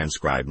 ready to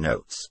transcribe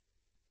notes.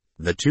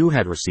 The two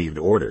had received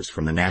orders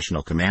from the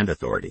National Command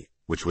Authority,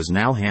 which was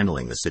now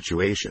handling the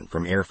situation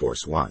from Air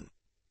Force One.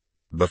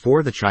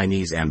 Before the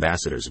Chinese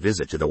ambassador's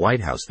visit to the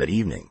White House that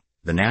evening,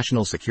 the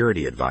National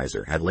Security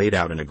Advisor had laid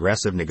out an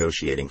aggressive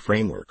negotiating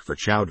framework for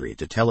Chowdhury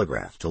to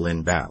telegraph to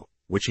Lin Biao,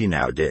 which he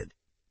now did.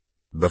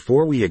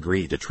 Before we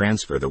agree to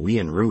transfer the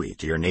Wien Rui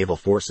to your naval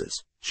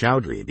forces,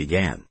 Chowdhury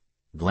began,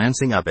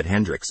 glancing up at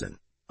Hendrickson,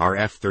 our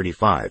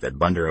F-35 at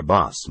Bandar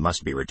Abbas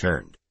must be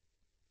returned.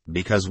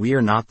 Because we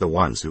are not the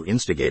ones who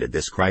instigated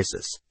this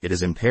crisis, it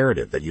is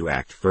imperative that you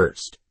act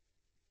first.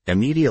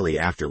 Immediately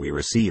after we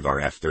receive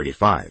our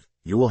F-35,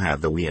 you will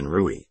have the Wien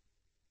Rui.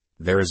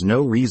 There is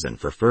no reason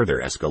for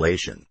further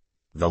escalation.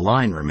 The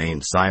line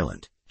remained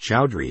silent.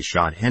 Chowdhury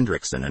shot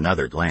Hendrickson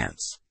another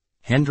glance.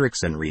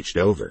 Hendrickson reached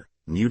over,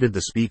 muted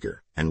the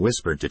speaker, and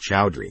whispered to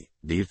Chowdhury,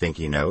 "Do you think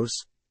he knows?"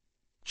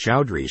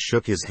 Chowdhury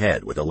shook his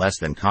head with a less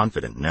than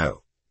confident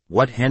no.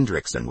 What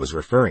Hendrickson was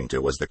referring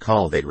to was the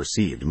call they'd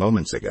received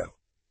moments ago.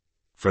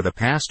 For the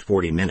past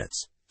 40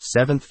 minutes,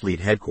 7th Fleet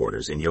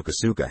Headquarters in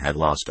Yokosuka had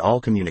lost all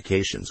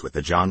communications with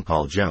the John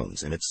Paul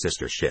Jones and its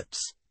sister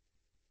ships.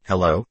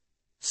 "Hello?"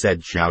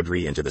 said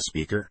Chowdhury into the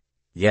speaker.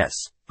 "Yes,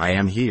 I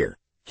am here,"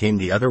 came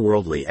the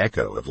otherworldly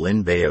echo of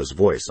Lin Biao's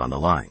voice on the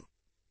line.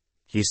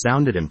 He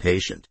sounded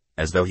impatient,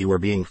 as though he were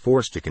being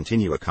forced to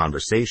continue a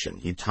conversation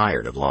he'd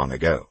tired of long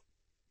ago.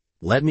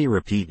 "Let me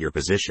repeat your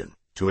position,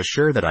 to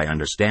assure that I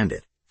understand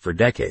it. For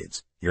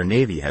decades, your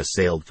Navy has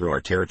sailed through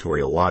our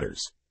territorial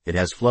waters, it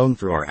has flown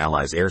through our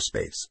allies'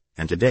 airspace,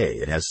 and today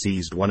it has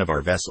seized one of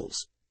our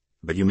vessels.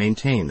 But you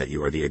maintain that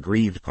you are the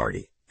aggrieved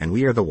party, and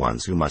we are the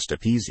ones who must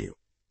appease you."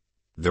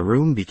 The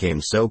room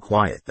became so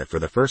quiet that for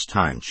the first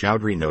time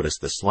Chowdhury noticed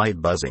the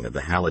slight buzzing of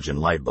the halogen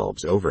light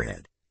bulbs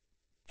overhead.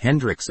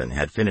 Hendrickson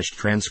had finished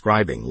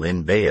transcribing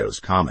Lin Biao's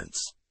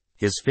comments.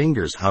 His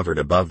fingers hovered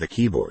above the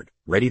keyboard,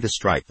 ready to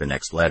strike the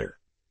next letter.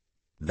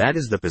 "That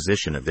is the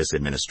position of this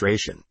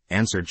administration,"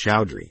 answered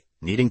Chowdhury,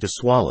 needing to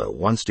swallow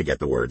once to get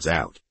the words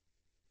out.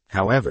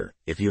 "However,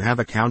 if you have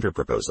a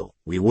counterproposal,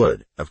 we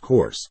would, of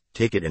course,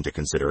 take it into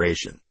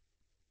consideration."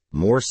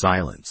 More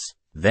silence.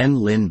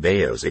 Then Lin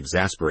Biao's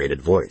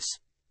exasperated voice.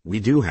 "We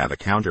do have a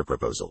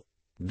counterproposal."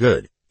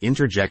 "Good,"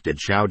 interjected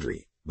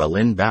Chowdhury, but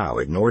Lin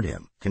Biao ignored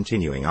him,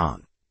 continuing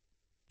on.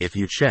 "If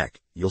you check,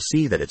 you'll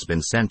see that it's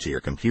been sent to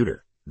your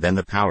computer." Then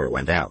the power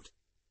went out.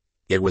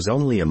 It was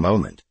only a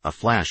moment, a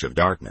flash of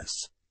darkness.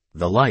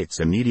 The lights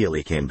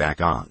immediately came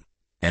back on.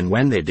 And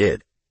when they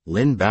did,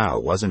 Lin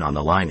Biao wasn't on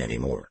the line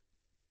anymore.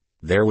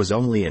 There was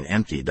only an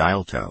empty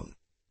dial tone.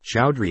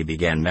 Chowdhury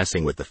began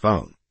messing with the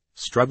phone,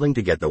 struggling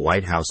to get the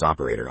White House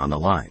operator on the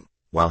line,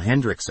 while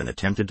Hendrickson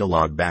attempted to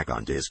log back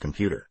onto his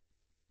computer.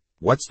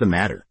 "What's the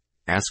matter?"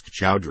 asked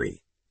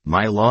Chowdhury.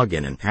 "My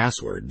login and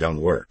password don't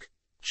work."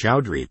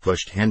 Chowdhury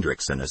pushed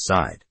Hendrickson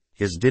aside.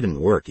 His didn't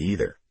work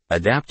either.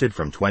 Adapted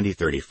from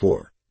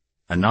 2034.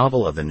 A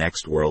novel of the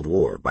next World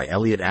War by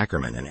Elliot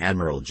Ackerman and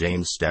Admiral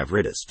James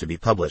Stavridis, to be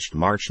published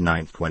March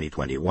 9,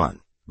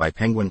 2021, by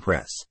Penguin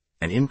Press,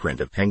 an imprint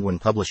of Penguin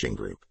Publishing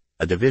Group.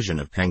 a division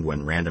of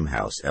Penguin Random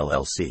House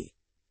LLC.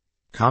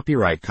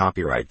 Copyright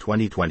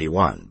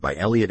 2021 by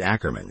Elliot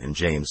Ackerman and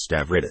James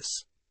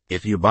Stavridis.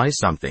 If you buy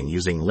something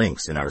using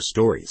links in our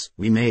stories,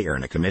 we may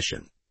earn a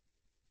commission.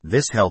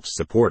 This helps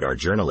support our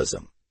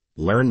journalism.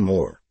 Learn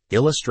more.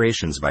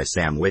 Illustrations by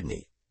Sam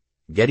Whitney.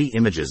 Getty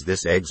Images.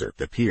 This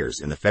excerpt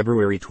appears in the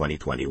February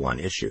 2021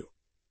 issue.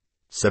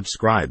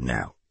 Subscribe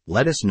now.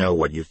 Let us know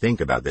what you think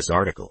about this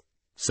article.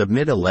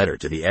 Submit a letter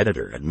to the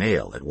editor at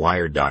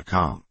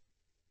mail@wired.com.